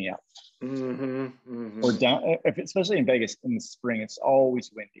come pick me up. Or down, especially in Vegas in the spring, it's always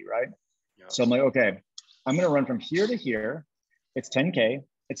windy, right? So I'm like, okay, I'm going to run from here to here. It's 10K.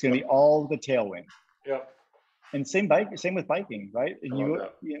 It's going to be all the tailwind. And same with biking, right?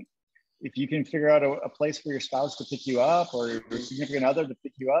 If you can figure out a place for your spouse to pick you up, or your significant other to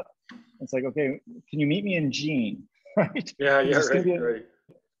pick you up, it's like, okay, can you meet me in Jean? Right?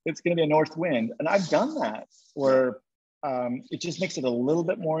 It's going to be a north wind. And I've done that, where it just makes it a little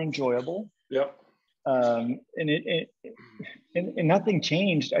bit more enjoyable. And and nothing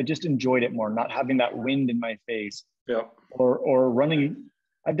changed. I just enjoyed it more, not having that wind in my face, Yeah. or running.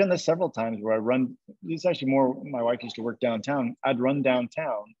 I've done this several times where I run. This is actually more. My wife used to work downtown. I'd run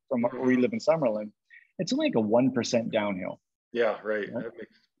downtown from where we Mhm. live in Summerlin. It's only like a 1% downhill. Yeah, right. You know? That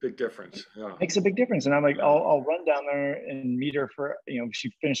makes a big difference. Yeah. Makes a big difference. And I'm like, Yeah. I'll run down there and meet her for, she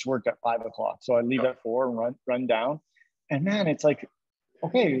finished work at 5 o'clock. So I leave Yeah. at 4 and run down. And man, it's like,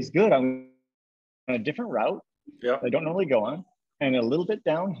 okay, it's good. I'm on a different route Yeah. I don't normally go on, and a little bit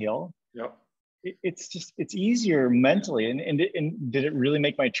downhill. Yeah. It's easier mentally. And did it really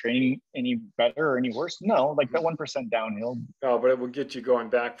make my training any better or any worse? No, like that 1% downhill, No, but it will get you going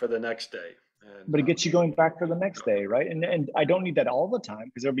back for the next day. And but it gets you going back for the next day, right? And I don't need that all the time,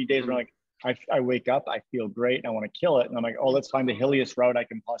 because there'll be days where mhm. like I wake up, I feel great, and I want to kill it, and I'm like, oh, let's find the hilliest route I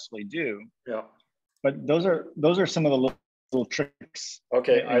can possibly do. Yeah. But those are some of the little tricks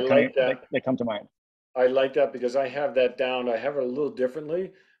Okay. I and kind of like that. that come to mind. I like that because I have that down. I have it a little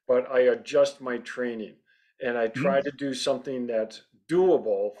differently, but I adjust my training and I Mhm. try to do something that's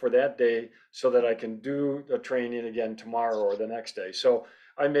doable for that day so that I can do the training again tomorrow or the next day. So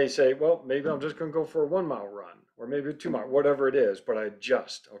I may say, well, maybe I'm just going to go for a 1 mile run or maybe a 2 mile, whatever it is, but I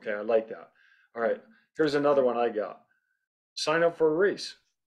adjust. Okay. I like that. All right. Here's another one I got. Sign up for a race.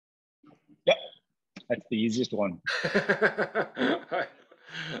 Yep, that's the easiest one.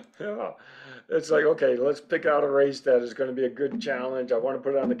 Yeah, it's like, okay, let's pick out a race that is going to be a good challenge. I want to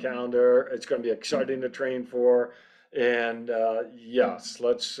put it on the calendar. It's going to be exciting to train for. And yes,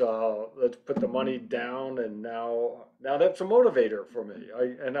 let's put the money down. And now that's a motivator for me.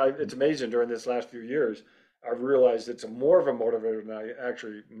 It's amazing during this last few years, I've realized it's more of a motivator than I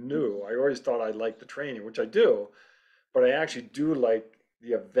actually knew. I always thought I liked the training, which I do, but I actually do like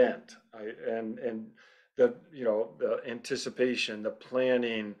the event. And the the anticipation, the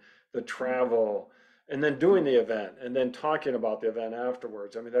planning, the travel, and then doing the event, and then talking about the event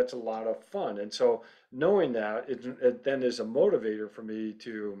afterwards. I mean, that's a lot of fun. And so knowing that it then is a motivator for me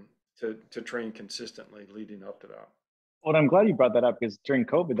to train consistently leading up to that. Well, I'm glad you brought that up, because during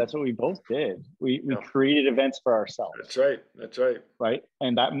COVID, that's what we both did. We Yeah, created events for that's ourselves, right. That's right. right?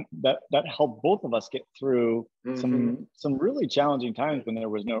 And that helped both of us get through Mm-hmm. some really challenging times when there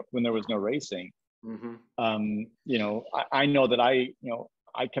was no racing. Mm-hmm. I know that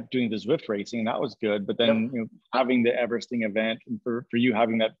I kept doing the Zwift racing, and that was good. But Yep. then having the Everesting event, and for you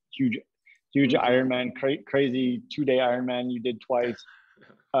having that huge Mm-hmm. Ironman, crazy 2 day Ironman you did twice.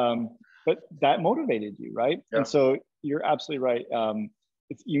 But that motivated you, right? Yeah. And so you're absolutely right.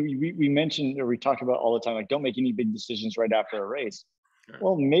 We mentioned, or we talked about all the time, like, don't make any big decisions right after a race. Yeah.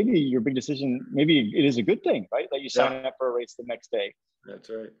 Well, maybe your big decision, maybe it is a good thing, right? That you Yeah. sign up for a race the next day, That's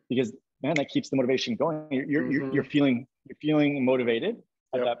right. because man, that keeps the motivation going. Mm-hmm. You're feeling motivated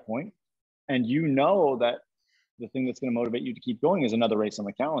at Yep. that point, and you know that the thing that's going to motivate you to keep going is another race on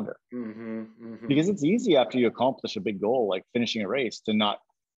the calendar. Mm-hmm. Mm-hmm. Because it's easy after you accomplish a big goal like finishing a race to not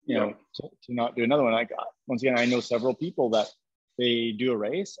Yeah. to not do another one. Like, once again, I know several people that they do a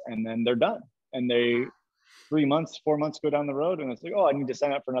race and then they're done, and they 3 months 4 months go down the road, and it's like, oh, I need to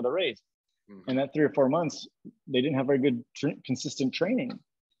sign up for another race. And Mm-hmm. that 3 or 4 months they didn't have very good consistent training,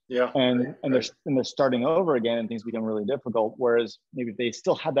 Yeah. Right. and Right. they're starting over again, and things become really difficult. Whereas maybe if they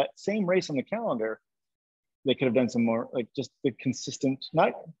still had that same race on the calendar, they could have done some more, like, just the consistent,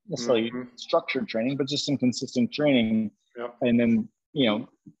 not necessarily Mm-hmm. structured training, but just some consistent training, Yep. and then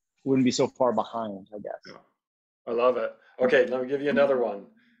wouldn't be so far behind, I guess. Yeah. I love it. Okay, let me give you another one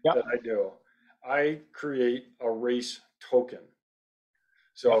Yep. that I do. I create a race token. Yep.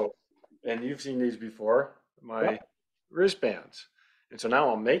 So, and you've seen these before, my Yep. wristbands. And so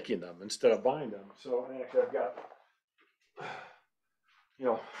now I'm making them instead of buying them. So actually I've got,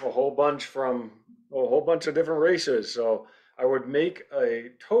 a whole bunch of different races. So I would make a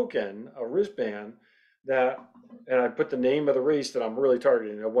token, a wristband that, and I put the name of the race that I'm really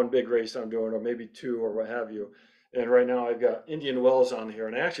targeting, one big race that I'm doing, or maybe two, or what have you. And right now I've got Indian Wells on here,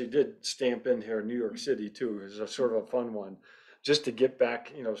 and I actually did stamp in here New York City too. It's a sort of a fun one, just to get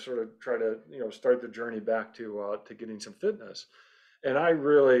back, sort of try to, start the journey back to getting some fitness. And I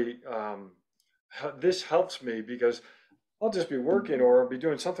really, this helps me because I'll just be working or I'll be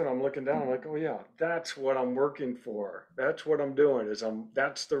doing something. I'm looking down, I'm like, oh yeah, that's what I'm working for. That's what I'm doing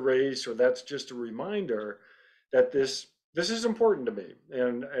that's the race, or that's just a reminder that this is important to me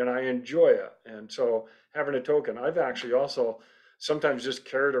and I enjoy it. And so having a token, I've actually also sometimes just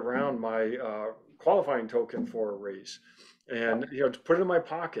carried around my qualifying token for a race and, to put it in my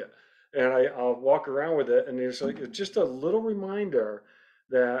pocket and I'll walk around with it. And it's just a little reminder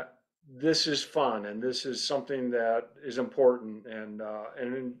that this is fun and this is something that is important and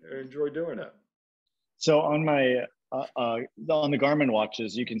enjoy doing it. So on the Garmin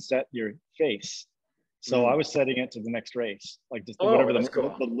watches, you can set your face. So I Mm. was setting it to the next race, like just Oh, whatever that's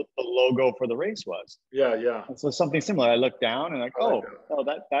cool. the logo for the race was. Yeah, yeah. And so something similar. I looked down and like, I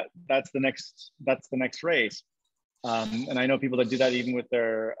like that's the next race. And I know people that do that even with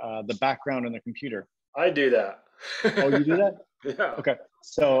their the background on their computer. that. I do that. Oh, you do that? Yeah. Okay.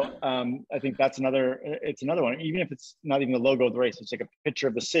 So I think it's another one. Even if it's not even the logo of the race, it's like a picture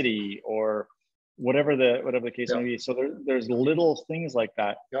of the city or whatever the case may Yeah. be. So there's little things like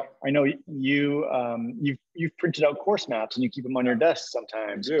that. Yeah. I know you've printed out course maps and you keep them on your desk I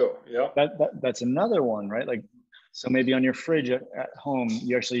sometimes. do. Yeah. That's another one, right? Like, so maybe on your fridge at home,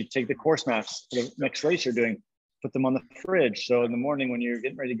 you actually take the course maps for the next race you're doing, put them on the fridge. So in the morning when you're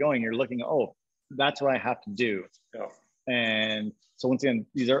getting ready to going, you're looking, oh, that's what I have to do. Yeah. And so once again,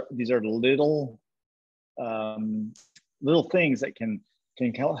 these are little little things that can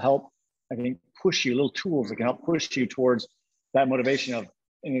help, I think, push you, little tools that can help push you towards that motivation of,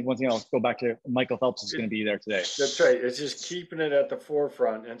 and once again, I'll go back to Michael Phelps is going to be there today. That's right. It's just keeping it at the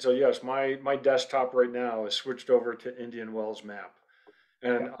forefront. And so, yes, my desktop right now is switched over to Indian Wells map.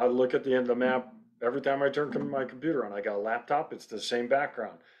 And I look at the end of the map every time I turn my computer on. I got a laptop, it's the same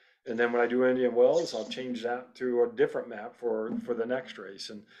background. And then when I do Indian Wells, I'll change that to a different map for the next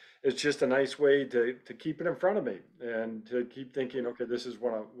race. And it's just a nice way to keep it in front of me and to keep thinking, okay, this is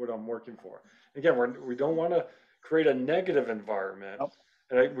what I'm working for. Again, we don't want to create a negative environment. Oh,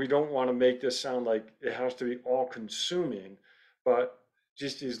 And we don't want to make this sound like it has to be all consuming, but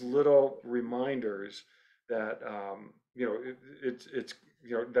just these little reminders that, it's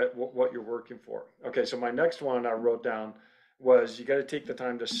that what you're working for. Okay, so my next one I wrote down was you got to take the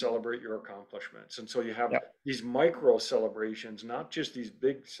time to celebrate your accomplishments, and so you have yeah, these micro celebrations, not just these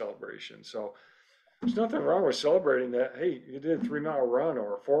big celebrations. So there's nothing wrong with celebrating that. Hey, you did a 3 mile run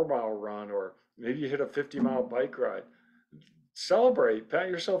or a 4 mile run, or maybe you hit a 50 mile bike ride. Celebrate, pat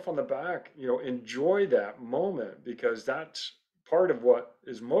yourself on the back, enjoy that moment, because that's part of what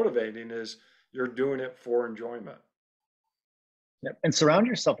is motivating is you're doing it for enjoyment. yeah. And surround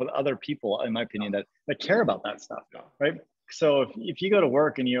yourself with other people, in my opinion, that care about that stuff, Yeah. right? So if you go to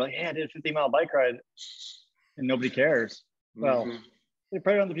work and you're like, hey, I did a 50-mile bike ride, and nobody cares, well, Hmm. they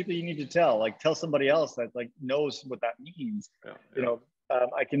probably aren't the people you need to tell. Like, tell somebody else that like knows what that means. Yeah, You yeah. know,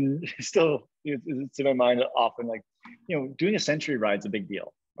 I can still, it's in my mind often, like, doing a century ride's a big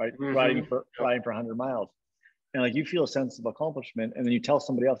deal, right? Hmm. Yep, Riding for 100 miles, and like you feel a sense of accomplishment, and then you tell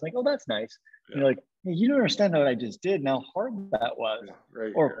somebody else, like, oh, that's nice. And yeah, you're like, hey, you don't understand what I just did and how hard that was. yeah,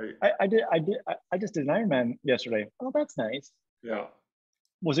 right, Or right. I just did an Ironman yesterday. Oh, that's nice. Yeah.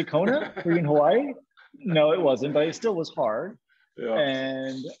 Was it Kona? Were you in Hawaii? No, it wasn't, but it still was hard. Yeah.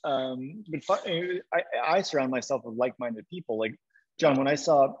 And I surround myself with like-minded people. Like John, Yeah. when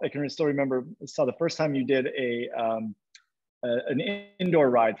I can still remember, the first time you did an indoor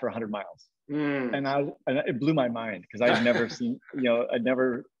ride for 100 miles, Mm. and it blew my mind because I'd never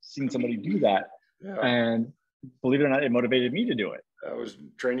seen somebody do that, Yeah. and believe it or not, it motivated me to do it. I was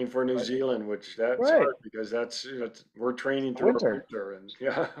training for New Right, Zealand, which that's right, hard because that's, we're training through a winter, winter, and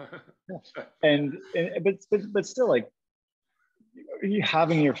yeah. yeah. And but still, like, you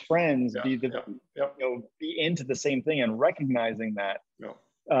having your friends Yeah, yeah, yep, be into the same thing and recognizing that, no,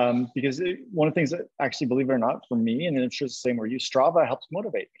 because one of the things that actually, believe it or not, for me, and I'm sure it's the same where you, Strava helps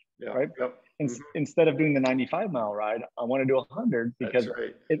motivate me, yeah, right? yep. Mhm. Instead of doing the 95-mile ride, I want to do 100 That's because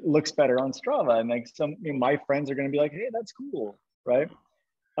right. it looks better on Strava, and like my friends are going to be like, hey, that's cool, right?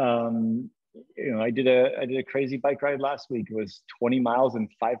 um I did a crazy bike ride last week. It was 20 miles and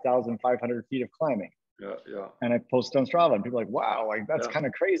 5,500 feet of climbing, Yeah, yeah, and I posted on Strava, and people are like, wow, like that's yeah. kind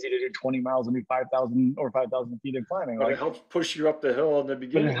of crazy to do 20 miles and do 5,000 or 5,000 feet of climbing. But it Like, helps push you up the hill in the but it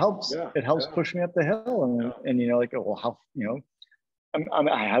beginning. helps. Yeah, It helps yeah, push me up the hill, yeah. and like, oh, well, how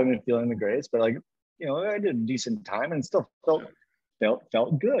I haven't been feeling the greatest, but like, I did a decent time and still Yeah.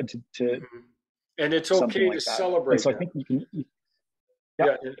 felt good to Mhm. And it's something okay to like that. And celebrate so I that. think you can, yeah,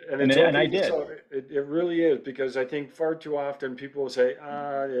 Yeah, and it's and I okay to did. celebrate. It really is, because I think far too often people will say,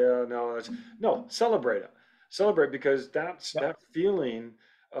 ah, yeah, no, no, celebrate it. Celebrate, because Yeah, that feeling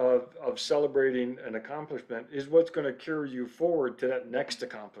of celebrating an accomplishment is what's going to carry you forward to that next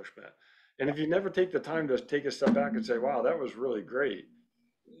accomplishment. And yeah, if you never take the time to take a step back and say, wow, that was really great,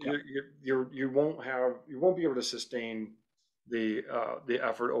 yeah, you won't be able to sustain the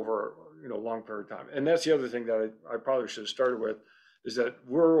effort over long period of time. And that's the other thing that I probably should have started with, is that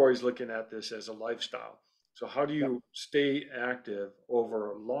we're always looking at this as a lifestyle. So how do yeah. you stay active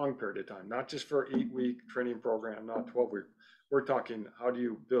over a long period of time, not just for 8 week training program, not 12 week. We're talking, how do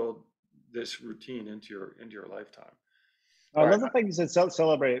you build this routine into your lifetime? I love the fact you said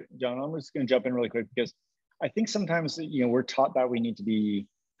celebrate, John. I'm just going to jump in really quick because I think sometimes, you know, we're taught that we need to be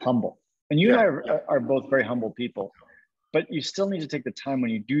humble. And you and I are both very humble people, but you still need to take the time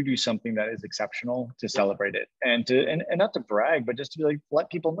when you do something that is exceptional to celebrate it and and not to brag, but just to be like, let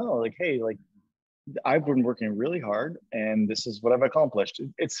people know like, hey, like I've been working really hard and this is what I've accomplished.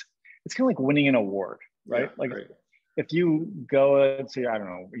 It's kind of like winning an award, right? Yeah, like right. if you go and say, I don't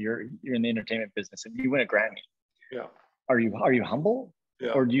know, you're in the entertainment business and you win a Grammy. Yeah. Are you humble?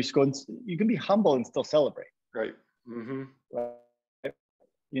 Yeah. Or do you go and you can be humble and still celebrate? Right. Mm-hmm. Right?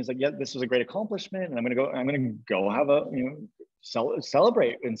 He's like, yeah, this was a great accomplishment, and I'm gonna go have a, you know,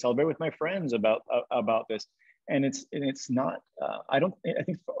 celebrate with my friends about this. And it's not. I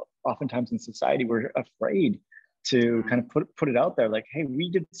think oftentimes in society we're afraid to kind of put it out there, like, hey, we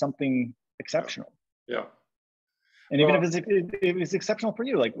did something exceptional. Yeah. And even if it was exceptional for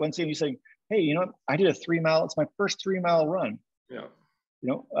you, like once you say, hey, you know what, I did a 3 mile. It's my first 3 mile run. Yeah.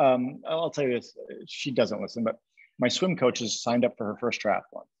 You know, I'll tell you this. She doesn't listen, but my swim coach has signed up for her first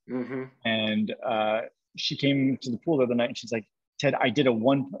triathlon. Mm-hmm. And she came to the pool the other night and she's like, Ted, I did a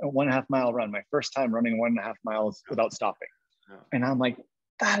 1.5 mile run, my first time running 1.5 miles without stopping. Yeah. And I'm like,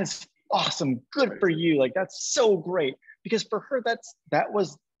 that is awesome. Good for you. Like, that's so great. Because for her, that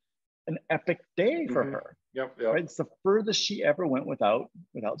was an epic day for her. Yep. Right? It's the furthest she ever went without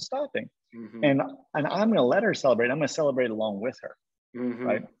stopping. And I'm going to let her celebrate. I'm going to celebrate along with her.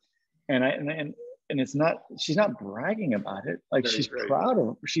 Right. And it's not, she's not bragging about it. Like, she's proud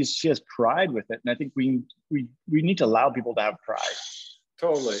of, she has pride with it. And I think we need to allow people to have pride.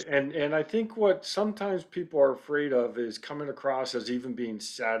 Totally. And I think what sometimes people are afraid of is coming across as even being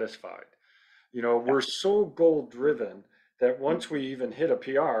satisfied. You know, we're so goal driven that once we even hit a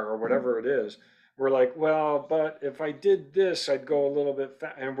PR or whatever it is, we're like, well, but if I did this, I'd go a little bit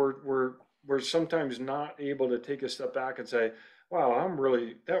fast. And we're sometimes not able to take a step back and say, wow,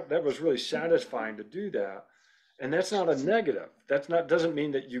 that was really satisfying to do that. And that's not a negative. Doesn't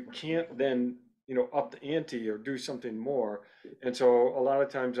mean that you can't then, you know, up the ante or do something more. And so a lot of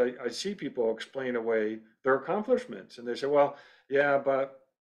times I see people explain away their accomplishments and they say, well, yeah, but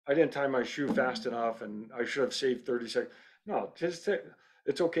I didn't tie my shoe fast enough and I should have saved 30 seconds. No,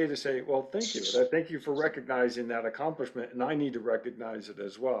 it's okay to say, well, thank you. Thank you for recognizing that accomplishment, and I need to recognize it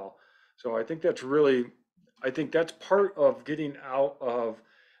as well. So I think that's part of getting out of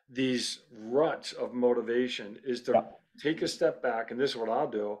these ruts of motivation is to take a step back. And this is what I'll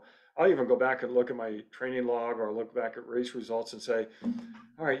do. I'll even go back and look at my training log or look back at race results and say,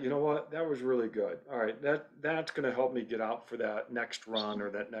 all right, you know what? That was really good. All right, that's going to help me get out for that next run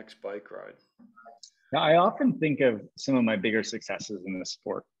or that next bike ride. Now, I often think of some of my bigger successes in this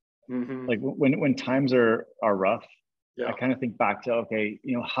sport. Like when times are rough, I kind of think back to, okay,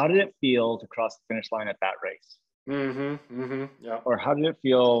 you know, how did it feel to cross the finish line at that race? Yeah. Or how did it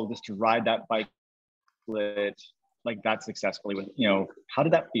feel just to ride that bike like that successfully with, you know, how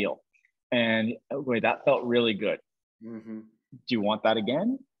did that feel? And wait, that felt really good. Do you want that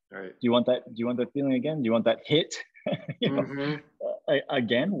again? Right. Do you want that feeling again? Do you want that hit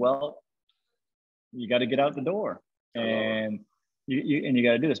again? Well, you got to get out the door and you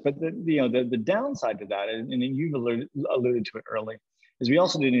got to do this. But the downside to that, and you've alluded to it early, is we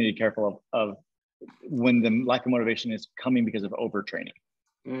also do need to be careful of when the lack of motivation is coming because of overtraining.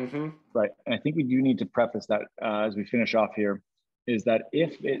 Right. And I think we do need to preface that as we finish off here, is that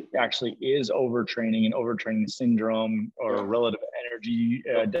if it actually is overtraining and overtraining syndrome or relative energy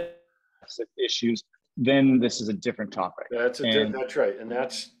deficit issues, then this is a different topic. That's right. And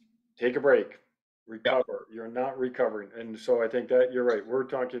that's take a break, recover. You're not recovering. And so I think that you're right. We're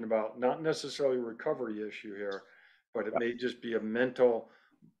talking about not necessarily a recovery issue here, but it may just be a mental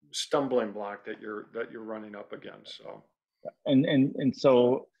stumbling block that you're running up against. So and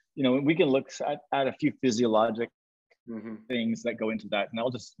so, you know, we can look at a few physiologic things that go into that, and I'll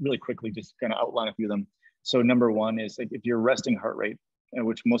just really quickly just kind of outline a few of them. So number one is, like, if your resting heart rate,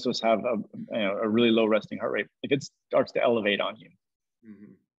 which most of us have a really low resting heart rate, if it starts to elevate on you,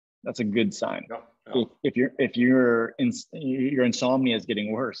 that's a good sign. If your insomnia is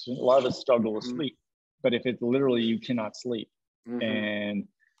getting worse, a lot of us struggle with sleep, but if it's literally you cannot sleep, and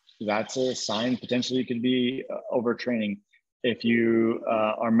that's a sign potentially you could be overtraining. If you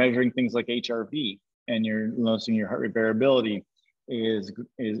are measuring things like HRV and you're noticing your heart rate variability is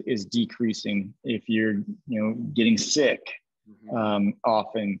decreasing, if you're getting sick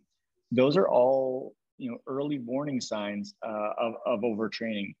often, those are all early warning signs of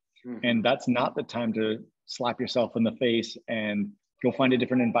overtraining. And that's not the time to slap yourself in the face and go find a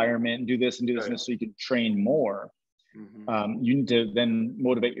different environment and do this and do this, so you can train more. You need to then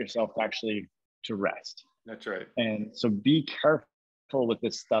motivate yourself to rest. That's right. And so be careful with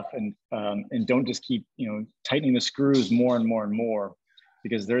this stuff, and don't just keep, tightening the screws more and more and more,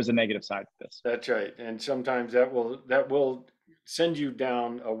 because there's a negative side to this. That's right. And sometimes that will send you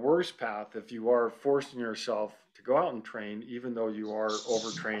down a worse path if you are forcing yourself to go out and train, even though you are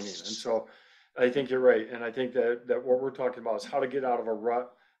overtraining. And so I think you're right. And I think that what we're talking about is how to get out of a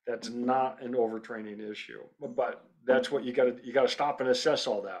rut that's not an overtraining issue. But that's what you gotta stop and assess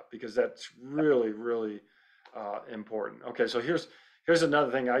all that, because that's really, really important. Okay, so here's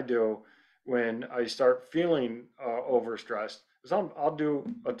another thing I do when I start feeling overstressed is I'll do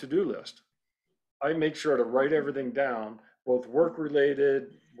a to-do list. I make sure to write everything down, both work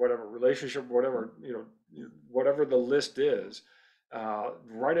related, whatever relationship, whatever, whatever the list is,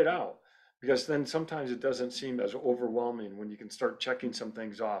 write it out. Because then sometimes it doesn't seem as overwhelming when you can start checking some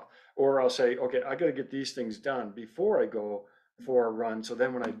things off. Or I'll say, okay, I got to get these things done before I go for a run. So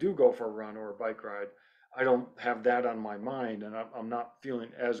then when I do go for a run or a bike ride, I don't have that on my mind, and I'm not feeling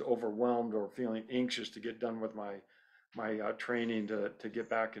as overwhelmed or feeling anxious to get done with my training to get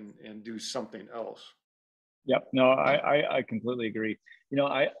back and do something else. Yep. No, I completely agree.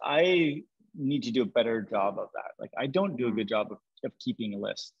 I need to do a better job of that. Like, I don't do a good job of keeping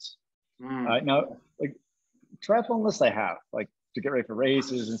lists. Now, like, triathlon lists I have, like, to get ready for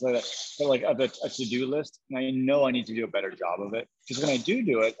races and stuff like that, but like a to-do list, and I know I need to do a better job of it, because when I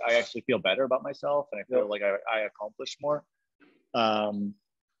do it, I actually feel better about myself, and I feel like I accomplished more.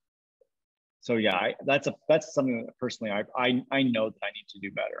 So yeah, that's something that personally I know that I need to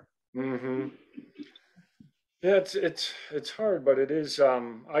do better. Mm-hmm. Yeah, it's hard, but it is.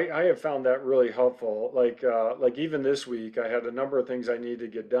 I have found that really helpful. Like even this week, I had a number of things I need to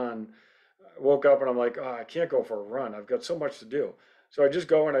get done. I woke up and I'm like, oh, I can't go for a run. I've got so much to do. So I just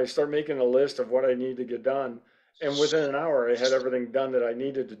go and I start making a list of what I need to get done. And within an hour, I had everything done that I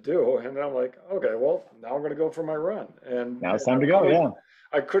needed to do. And then I'm like, okay, well, now I'm going to go for my run. Now it's time to go. Yeah.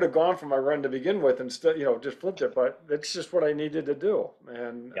 I could have gone for my run to begin with and still, just flipped it, but it's just what I needed to do.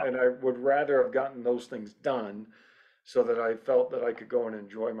 And I would rather have gotten those things done so that I felt that I could go and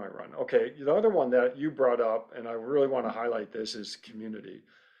enjoy my run. Okay, the other one that you brought up, and I really want to highlight this, is community.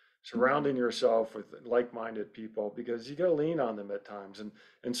 Surrounding yourself with like-minded people, because you got to lean on them at times,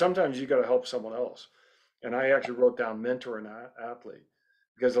 and sometimes you got to help someone else. And I actually wrote down mentor an athlete,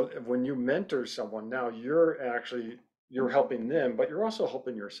 because when you mentor someone, now you're helping them, but you're also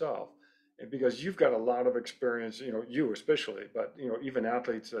helping yourself. And because you've got a lot of experience, you especially, but even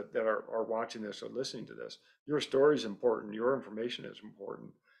athletes that are watching this or listening to this, your story is important, your information is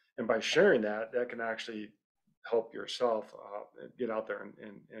important. And by sharing that, that can actually help yourself get out there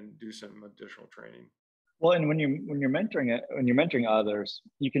and do some additional training. Well, and when you're mentoring others,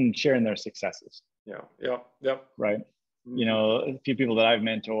 you can share in their successes. Yeah. Right. A few people that I've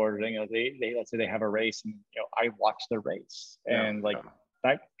mentored, they let's say they have a race, and I watch the race, and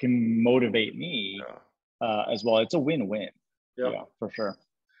that can motivate me as well. It's a win-win. Yeah, for sure.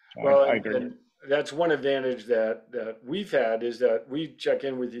 So well, I agree. And that's one advantage that we've had, is that we check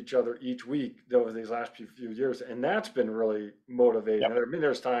in with each other each week over these last few years, and that's been really motivating. I mean,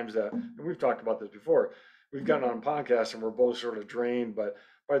 there's times that, and we've talked about this before, we've gotten on podcasts and we're both sort of drained, but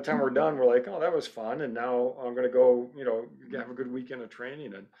by the time we're done, we're like, oh, that was fun, and now I'm going to go, have a good weekend of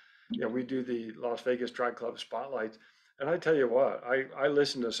training. And we do the Las Vegas Tri Club spotlights, and I tell you what, I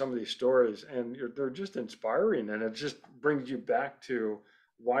listen to some of these stories, and they're just inspiring, and it just brings you back to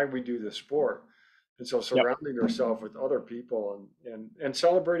why we do the sport. And so surrounding yourself with other people and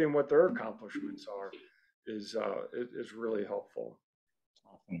celebrating what their accomplishments are is really helpful.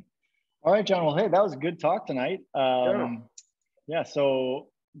 Awesome. All right, John. Well, hey, that was a good talk tonight. So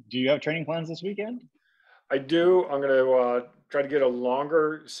do you have training plans this weekend? I do. I'm going to try to get a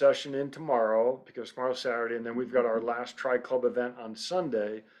longer session in tomorrow, because tomorrow's Saturday, and then we've got our last Tri Club event on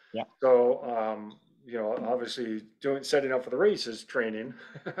Sunday. Yeah. So, obviously setting up for the race is training.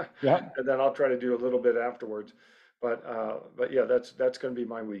 Yeah. And then I'll try to do a little bit afterwards. But yeah, that's going to be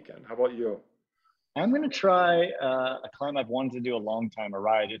my weekend. How about you? I'm going to try a climb I've wanted to do a long time, a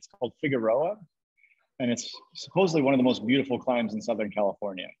ride. It's called Figueroa, and it's supposedly one of the most beautiful climbs in Southern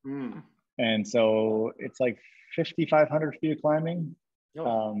California. And so it's like 5,500 feet of climbing.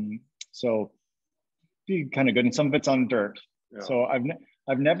 So be kind of good. And some of it's on dirt. Yeah. So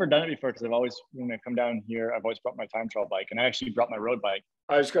I've never done it before, because when I come down here, I've always brought my time trial bike, and I actually brought my road bike.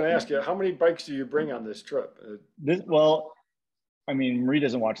 I was going to ask you, how many bikes do you bring on this trip? I mean, Marie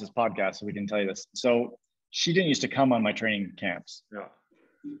doesn't watch this podcast, so we can tell you this. So she didn't used to come on my training camps. Yeah.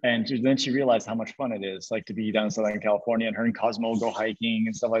 And then she realized how much fun it is, like, to be down in Southern California, and her and Cosmo go hiking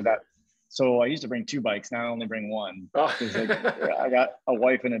and stuff like that. So I used to bring 2 bikes. Now I only bring one Oh. because I got a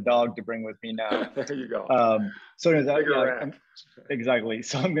wife and a dog to bring with me now. There you go. So is that, Bigger yeah, rack. exactly.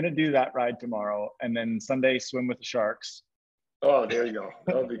 So I'm gonna do that ride tomorrow, and then Sunday swim with the sharks. Oh, there you go.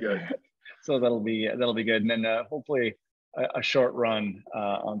 That'll be good. So that'll be good, and then hopefully a short run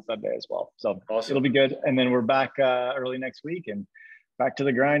on Sunday as well. So Awesome. it'll be good, and then we're back early next week and back to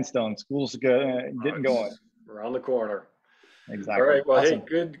the grindstone. School's good, getting going. Around the corner. Exactly. All right. Well, Awesome.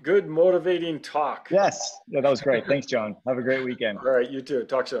 hey, good motivating talk. Yes. Yeah, that was great. Thanks, John. Have a great weekend. All right. You too.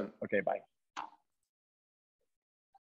 Talk soon. Okay, bye.